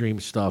mainstream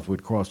stuff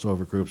with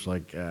crossover groups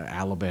like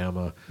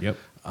Alabama.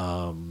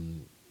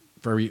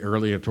 Very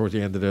early towards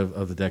the end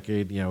of the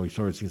decade, we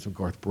started seeing some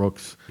Garth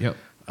Brooks.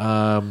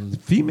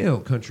 Female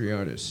country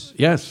artists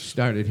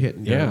started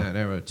hitting during that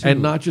era too.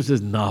 And not just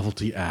as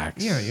novelty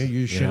acts.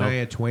 You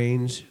Shania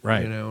Twain's,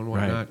 and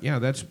whatnot. Yeah,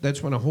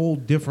 that's when a whole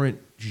different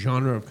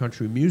genre of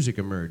country music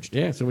emerged.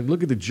 Yeah, so when you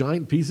look at the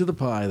giant piece of the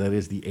pie that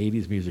is the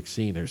 80s music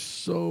scene, there's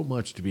so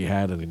much to be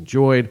had and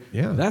enjoyed.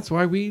 Yeah. That's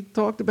why we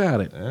talked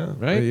about it. Yeah, right?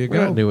 there you We're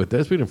go. not new at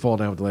this. We didn't fall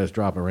down with the last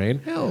drop of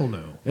rain. Hell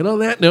no. And on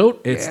that note,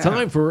 it's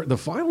time for the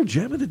final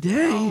gem of the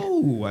day.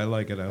 Oh, I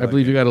like it. I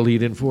believe you got a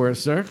lead in for us,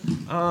 sir.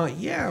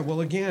 Well,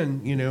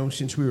 again,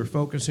 since we were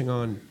focusing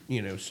on,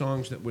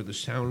 songs that were the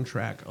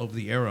soundtrack of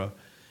the era,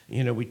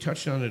 we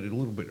touched on it a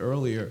little bit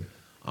earlier.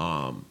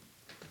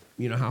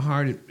 How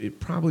hard it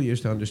probably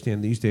is to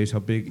understand these days how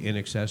big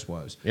INXS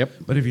was. Yep.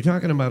 But if you're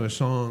talking about a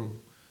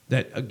song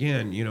that,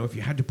 again, if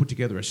you had to put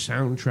together a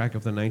soundtrack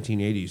of the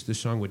 1980s,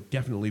 this song would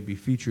definitely be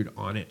featured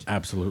on it.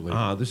 Absolutely.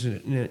 This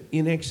is an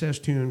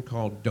INXS tune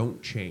called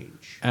Don't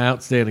Change.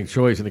 Outstanding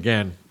choice. And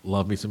again,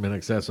 love me some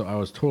INXS, so I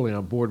was totally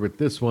on board with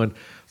this one.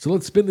 So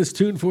let's spin this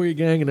tune for you,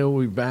 gang, and then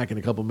we'll be back in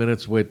a couple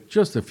minutes with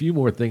just a few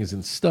more things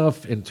and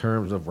stuff in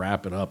terms of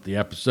wrapping up the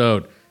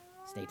episode.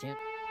 Stay tuned.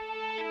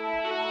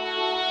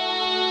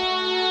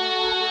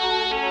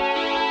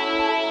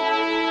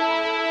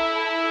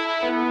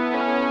 Don't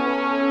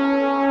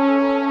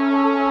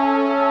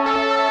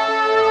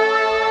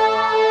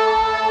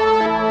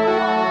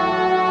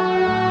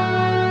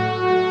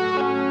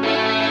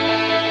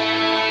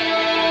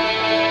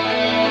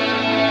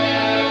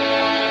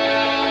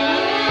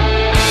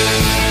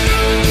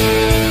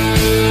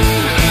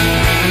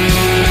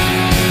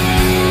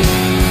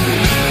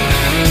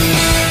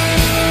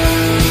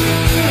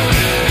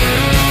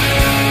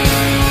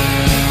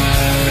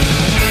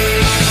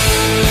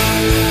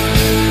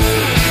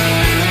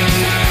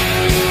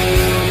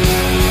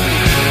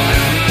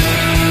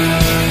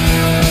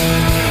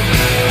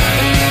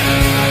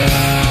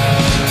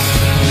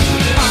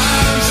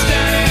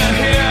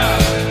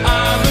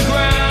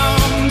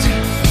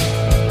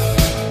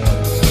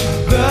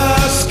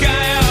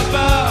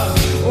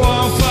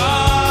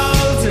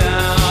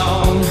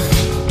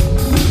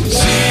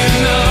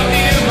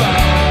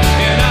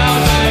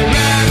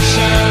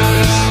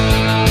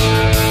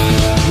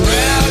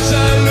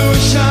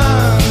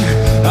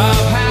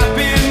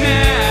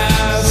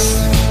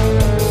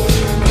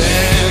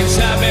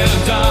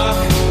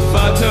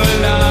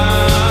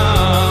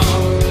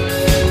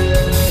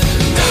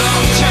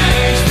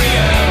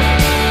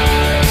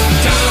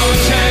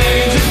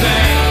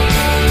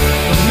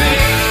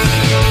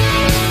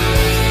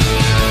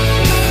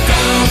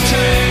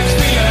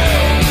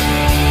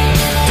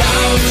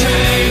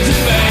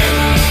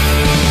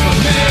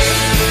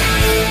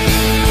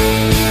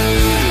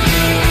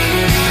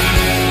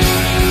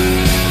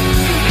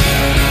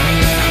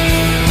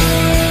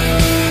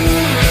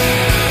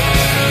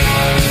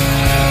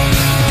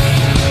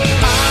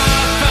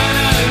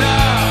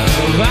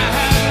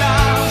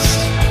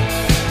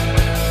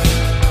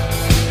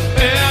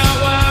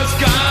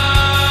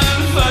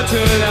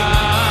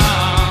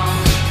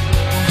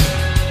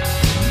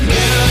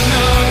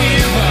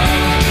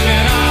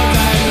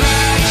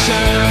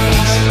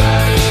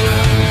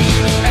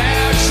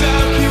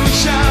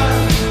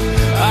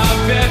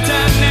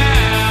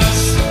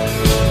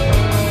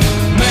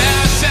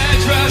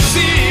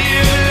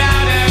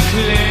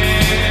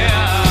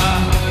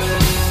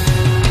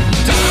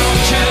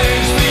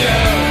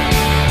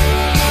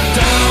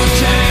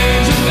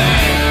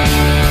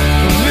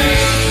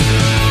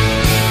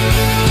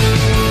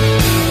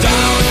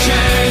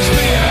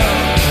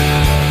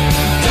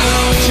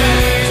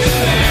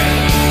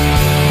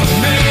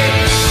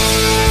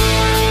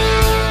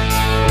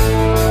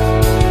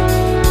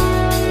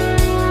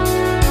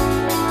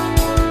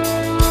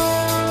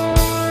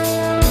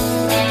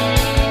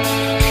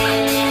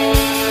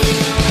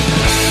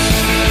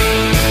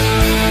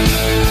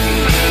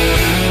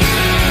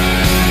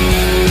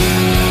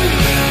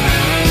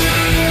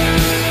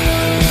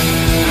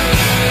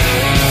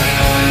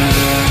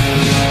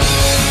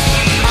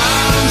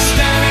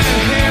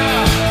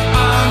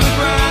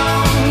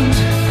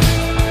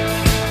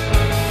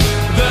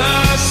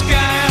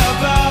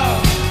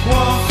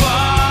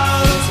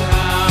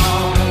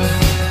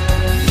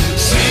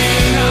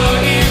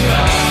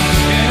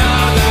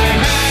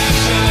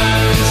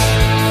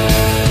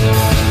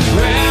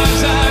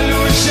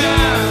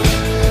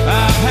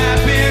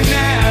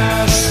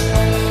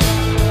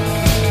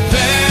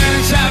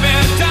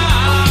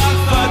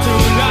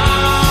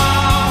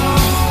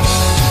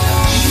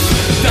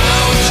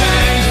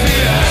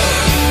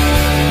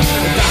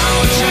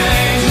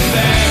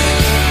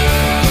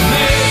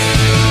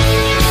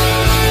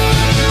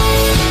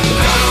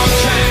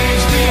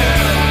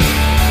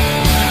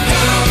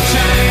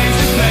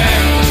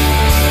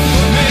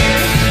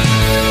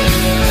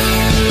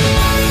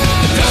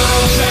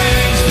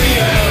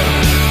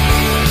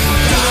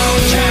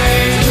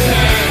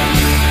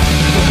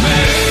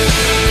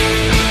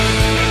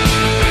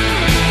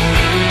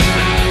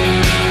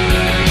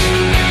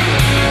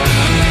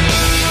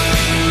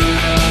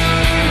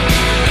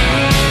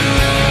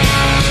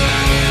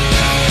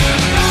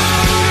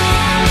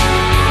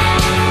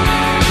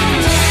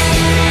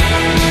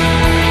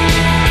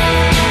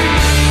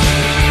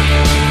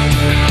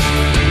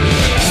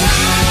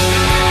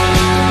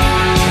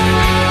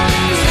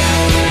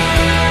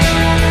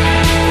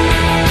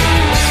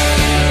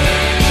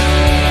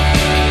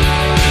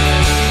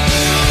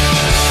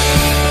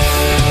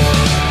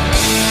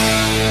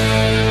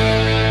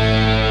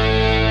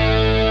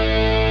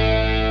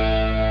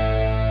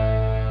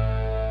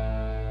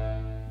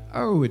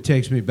Oh, it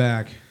takes me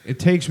back. It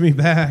takes me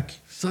back.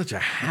 Such a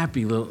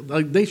happy little.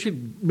 Like they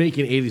should make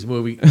an '80s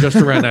movie just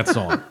around that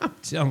song. I'm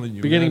telling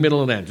you, beginning, man.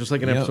 middle, and end, just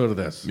like an Yep. episode of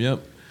this. Yep.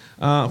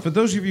 For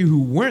those of you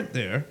who weren't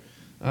there,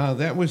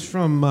 that was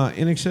from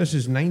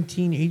INXS's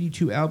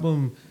 1982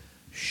 album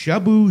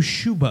Shabu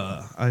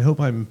Shuba. I hope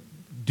I'm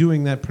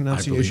doing that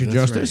pronunciation I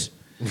believe justice.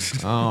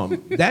 that's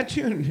That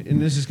tune, and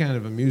this is kind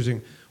of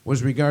amusing,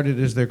 was regarded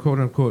as their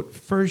quote-unquote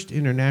first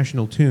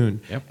international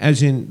tune, Yep.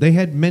 as in they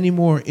had many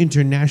more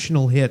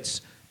international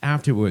hits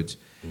afterwards.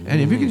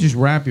 And if you could just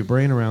wrap your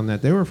brain around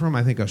that, they were from,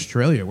 I think,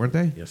 Australia, weren't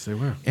they? Yes, they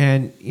were.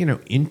 And,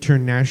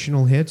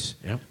 international hits,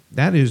 Yep.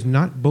 that is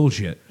not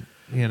bullshit,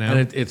 And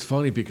it's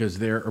funny because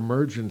their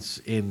emergence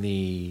in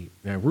the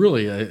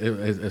really,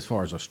 as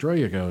far as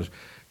Australia goes,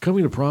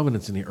 coming to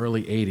prominence in the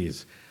early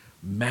 '80s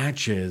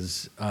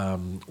matches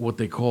what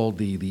they called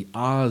the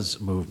Oz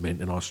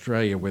movement in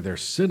Australia, where their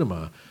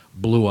cinema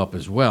blew up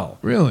as well.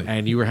 Really?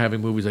 And you were having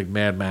movies like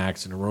Mad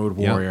Max and Road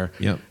Yep, Warrior.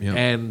 yep.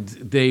 And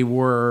it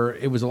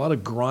was a lot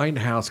of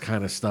grindhouse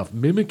kind of stuff,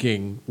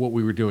 mimicking what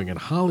we were doing in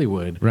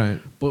Hollywood. Right.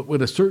 But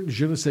with a certain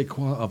je ne sais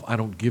quoi of I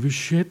don't give a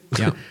shit.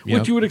 Yep, What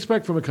yep. you would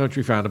expect from a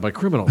country founded by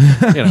criminals.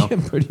 You know?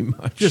 Yeah, pretty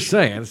much. Just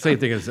saying. Same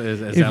thing as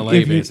If- LA, if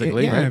you-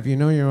 basically. yeah, right? if you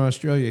know your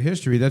Australia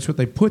history, that's what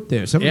they put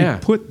there. Somebody Yeah.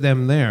 put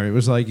them there. It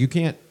was like you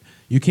can't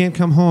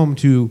come home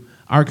to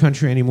our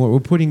country anymore. We're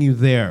putting you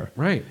there.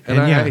 Right. And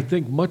I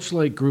think much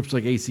like groups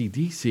like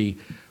AC/DC,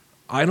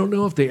 I don't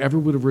know if they ever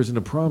would have risen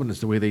to prominence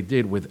the way they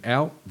did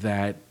without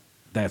that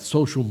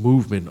social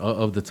movement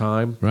of the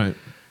time. Right.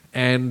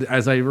 And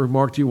as I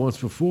remarked to you once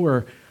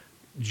before,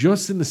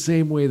 just in the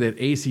same way that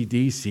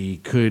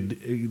AC/DC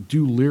could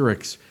do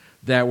lyrics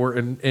that were,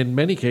 in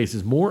many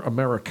cases, more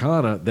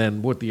Americana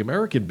than what the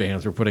American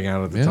bands were putting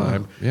out at the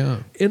time. Yeah.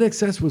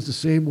 INXS was the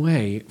same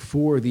way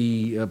for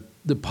the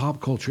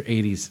pop culture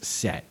 80s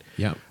set.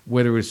 Yeah.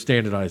 Whether it was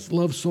standardized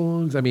love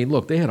songs. I mean,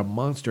 look, they had a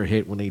monster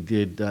hit when they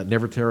did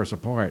Never Tear Us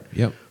Apart.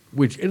 Yep.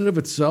 Which in and of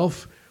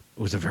itself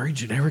was a very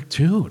generic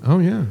tune. Oh,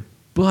 yeah.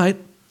 But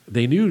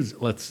they knew,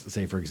 let's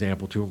say, for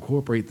example, to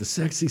incorporate the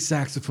sexy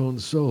saxophone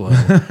solo,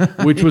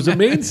 which was a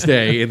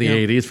mainstay in the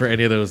 80s for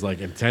any of those like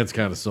intense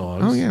kind of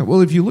songs. Oh, yeah.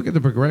 Well, if you look at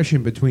the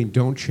progression between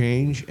Don't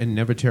Change and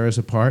Never Tear Us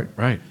Apart,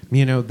 Right.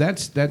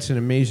 That's an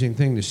amazing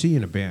thing to see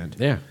in a band.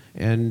 Yeah.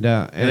 And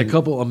a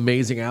couple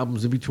amazing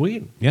albums in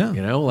between. Yeah.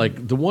 You know,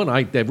 like the one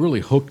that really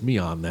hooked me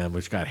on them,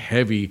 which got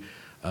heavy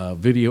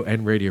video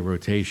and radio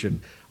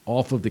rotation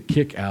off of the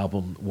Kick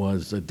album,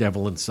 was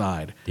Devil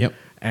Inside. Yep.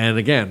 And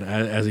again,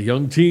 as a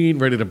young teen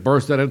ready to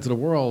burst that into the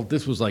world,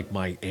 this was like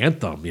my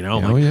anthem, you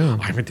know? Oh, like, yeah.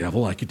 I'm a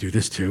devil, I could do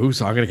this too,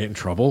 so I'm going to get in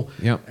trouble.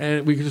 Yep.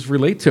 And we could just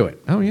relate to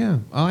it. Oh, yeah.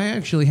 I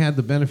actually had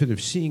the benefit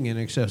of seeing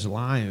INXS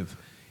live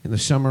in the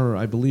summer,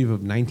 I believe,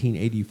 of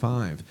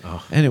 1985.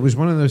 Oh. And it was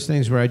one of those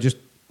things where I just,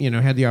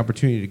 had the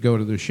opportunity to go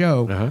to the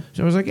show. Uh-huh.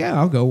 So I was like, yeah,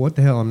 I'll go. What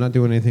the hell? I'm not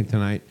doing anything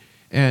tonight.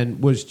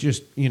 And was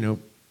just,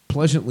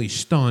 pleasantly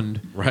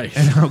stunned Right.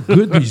 at how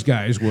good these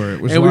guys were.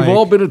 It was And like, we've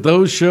all been at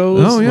those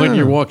shows Oh, when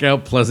yeah. you walk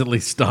out pleasantly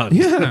stunned.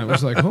 Yeah, it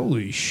was like,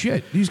 holy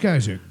shit, these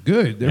guys are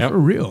good. They're Yep. for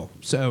real.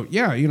 So,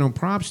 yeah,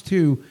 props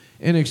to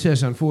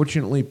INXS.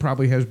 Unfortunately,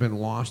 probably has been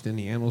lost in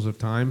the annals of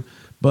time.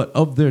 But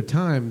of their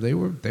time, they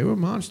were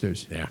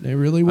monsters. Yeah. They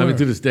really were. I mean,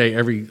 to this day,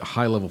 every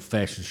high-level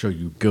fashion show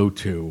you go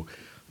to,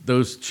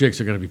 those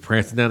chicks are going to be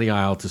prancing down the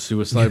aisle to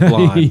Suicide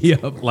Blonde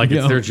Yep. like Yep.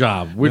 it's their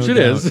job, which No it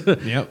is.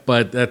 doubt. Yep.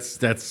 But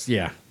that's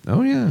yeah.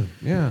 Oh, yeah,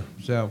 yeah.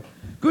 So,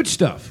 good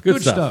stuff.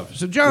 Good stuff.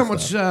 So, John,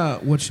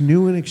 Good what's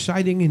new and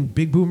exciting in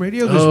Big Boom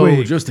Radio this Oh,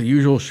 week? just the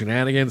usual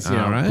shenanigans. All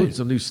right. Putting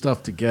some new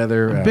stuff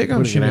together. I'm big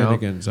on putting it out.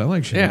 shenanigans. I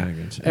like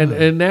shenanigans. Yeah.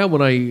 And now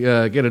when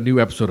I get a new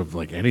episode of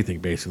like anything,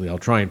 basically, I'll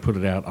try and put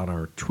it out on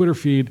our Twitter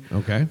feed.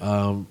 Okay.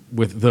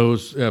 With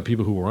those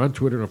people who are on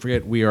Twitter. Don't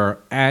forget, we are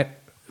at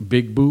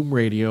Big Boom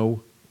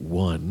Radio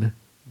 1,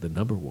 the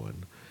number 1.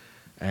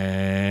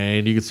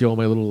 And you can see all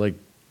my little like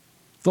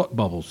thought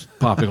bubbles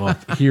popping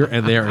off here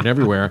and there and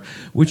everywhere.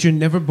 Which are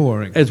never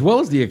boring. As well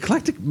as the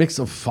eclectic mix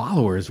of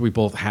followers we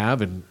both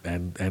have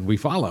and we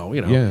follow,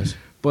 Yes.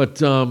 But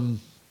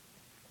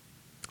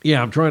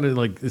yeah, I'm trying to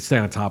like stay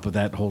on top of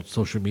that whole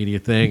social media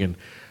thing, and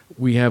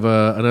we have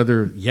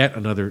yet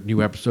another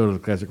new episode of the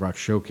Classic Rock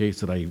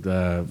Showcase that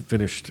I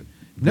finished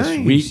this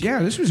Nice. week. Yeah,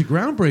 this was a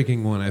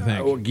groundbreaking one, I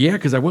think. Yeah,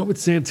 because I went with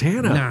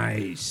Santana.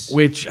 Nice.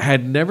 Which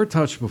had never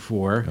touched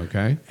before.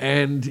 Okay.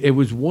 And it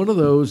was one of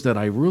those that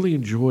I really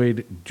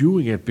enjoyed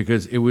doing it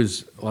because it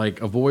was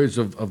like a voyage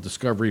of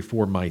discovery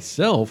for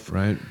myself.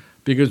 Right.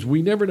 Because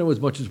we never know as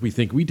much as we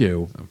think we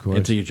do Of course.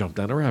 until you jump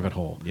down a rabbit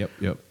hole.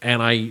 Yep.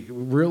 And I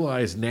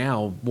realize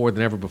now more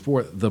than ever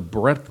before the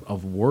breadth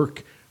of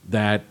work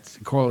that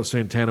Carlos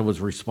Santana was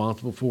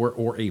responsible for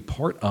or a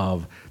part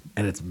of,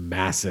 and it's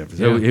massive.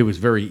 So Yeah. it was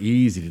very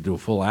easy to do a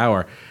full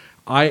hour.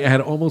 I had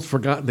almost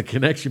forgotten the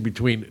connection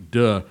between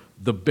the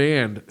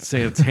band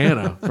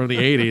Santana from the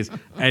 80s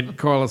and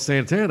Carlos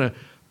Santana,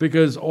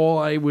 because all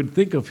I would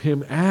think of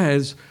him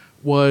as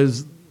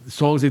was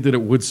songs they did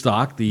at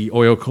Woodstock, the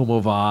Oyo Como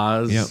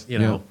Vaz, Yep, you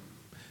know.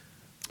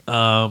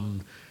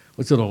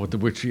 what's the one with the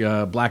witch,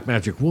 Black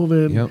Magic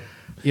Woman? Yep.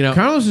 You know,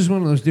 Carlos is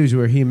one of those dudes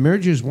where he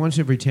emerges once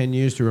every 10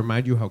 years to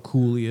remind you how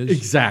cool he is.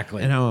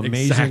 exactly, And how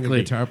amazing a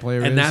guitar player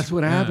is. And that's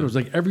what happened. It was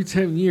like every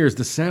 10 years,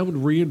 the sound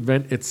would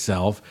reinvent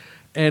itself,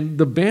 and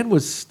the band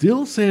was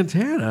still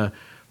Santana,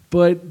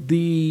 but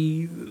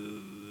the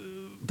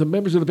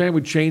members of the band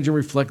would change and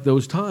reflect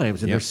those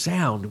times, and their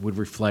sound would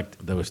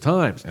reflect those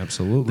times.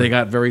 Absolutely. They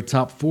got very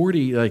top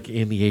 40 like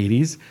in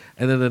the 80s,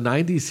 and then the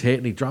 90s hit,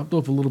 and he dropped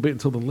off a little bit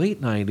until the late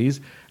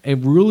 90s,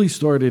 and really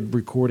started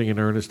recording in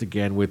earnest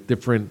again with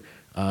different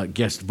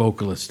guest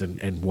vocalists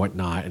and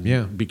whatnot,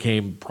 and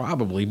became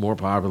probably more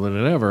popular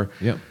than ever.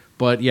 Yeah.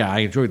 But yeah, I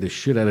enjoyed the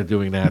shit out of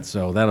doing that,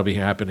 so that'll be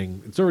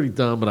happening. It's already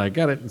done, but I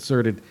got it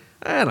inserted,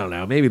 I don't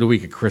know, maybe the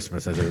week of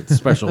Christmas as a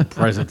special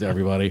present to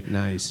everybody.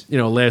 Nice. You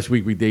know, last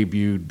week we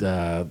debuted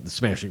the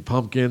Smashing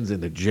Pumpkins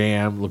and the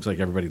Jam. Looks like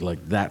everybody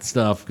liked that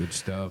stuff. Good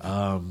stuff.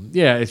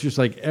 Yeah, it's just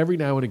like every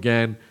now and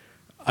again,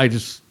 I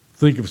just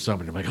think of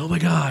somebody. I'm like, oh my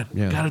God,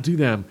 got to do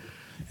them.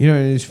 You know,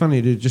 it's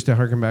funny, just to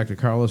harken back to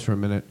Carlos for a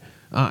minute.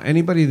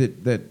 Anybody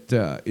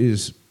that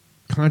is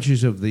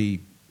conscious of the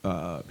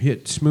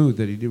hit "Smooth"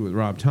 that he did with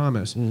Rob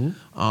Thomas,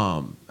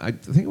 I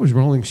think it was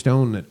Rolling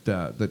Stone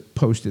that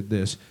posted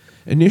this.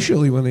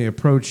 Initially, when they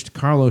approached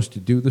Carlos to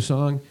do the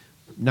song,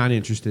 not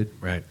interested.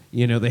 Right.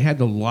 You know, they had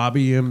to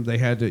lobby him. They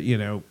had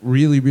to,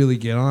 really, really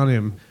get on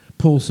him,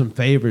 pull some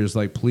favors,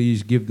 like,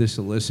 please give this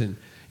a listen.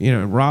 You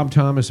know, Rob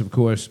Thomas, of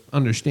course,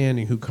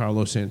 understanding who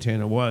Carlos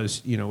Santana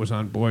was, was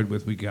on board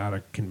with, we got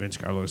to convince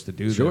Carlos to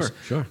do this.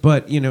 Sure.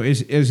 But,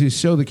 as is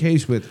so the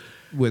case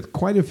with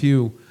quite a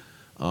few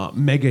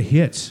mega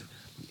hits,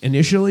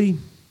 initially,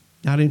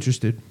 not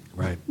interested.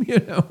 Right.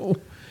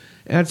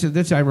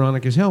 That's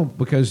ironic as hell,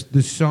 because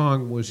the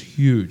song was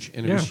huge,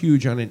 and it was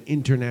huge on an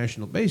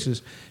international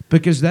basis,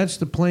 because that's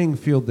the playing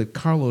field that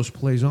Carlos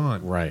plays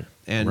on. Right.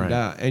 And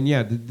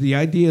the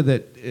idea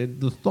that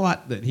the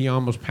thought that he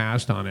almost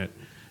passed on it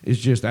is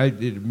just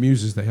it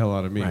amuses the hell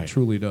out of me. Right. It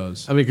truly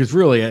does. I mean, because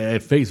really,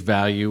 at face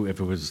value,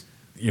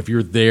 if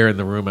you're there in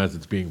the room as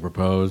it's being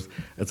proposed,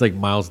 it's like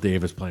Miles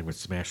Davis playing with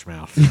Smash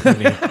Mouth. I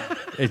mean,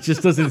 it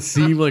just doesn't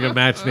seem like a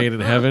match made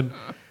in heaven.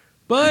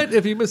 But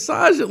if you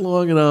massage it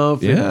long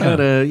enough and kind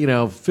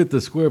of, fit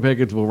the square peg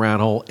into a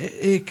round hole,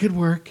 it could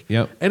work.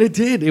 Yep. And it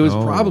did. It was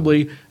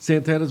probably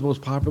Santana's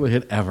most popular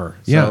hit ever.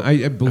 Yeah, So,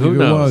 I believe who it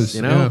knows, was.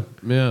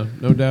 Yeah,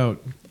 no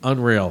doubt.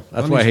 Unreal.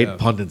 That's Funny why I hate stuff.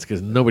 pundits,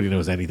 because nobody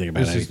knows anything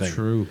about This anything. is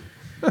true.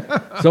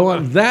 So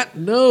on that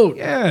note,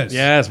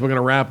 Yes, we're going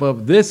to wrap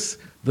up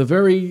the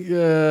very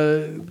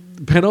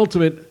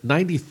penultimate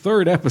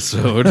 93rd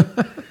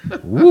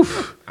episode.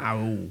 Woof. Ow.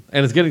 And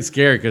it's getting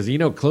scary because,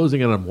 closing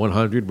in on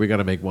 100, we got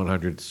to make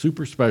 100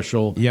 super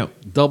special. Yep.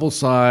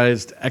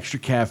 Double-sized, extra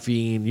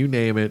caffeine, you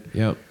name it.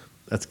 Yep.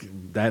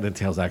 That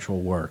entails actual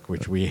work,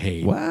 which we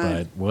hate. What?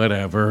 But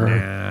whatever.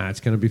 Nah,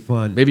 it's going to be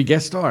fun. Maybe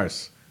guest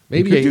stars.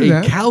 Maybe could do a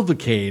that.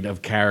 cavalcade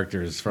of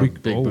characters from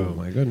Big Boom. Oh,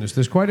 my goodness.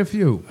 There's quite a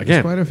few. Again,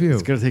 There's quite a few.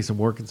 it's going to take some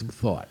work and some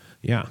thought.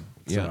 Yeah.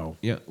 So,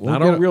 Yeah.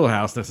 Not our Real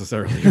House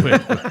necessarily,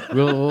 but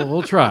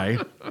we'll try.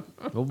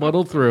 We'll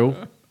muddle through.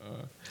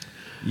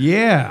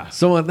 Yeah.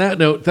 So on that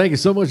note, thank you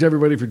so much,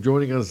 everybody, for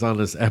joining us on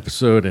this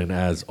episode. And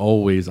as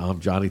always, I'm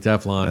Johnny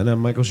Teflon. And I'm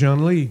Michael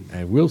Sean Lee.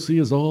 And we'll see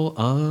us all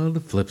on the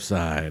flip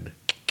side.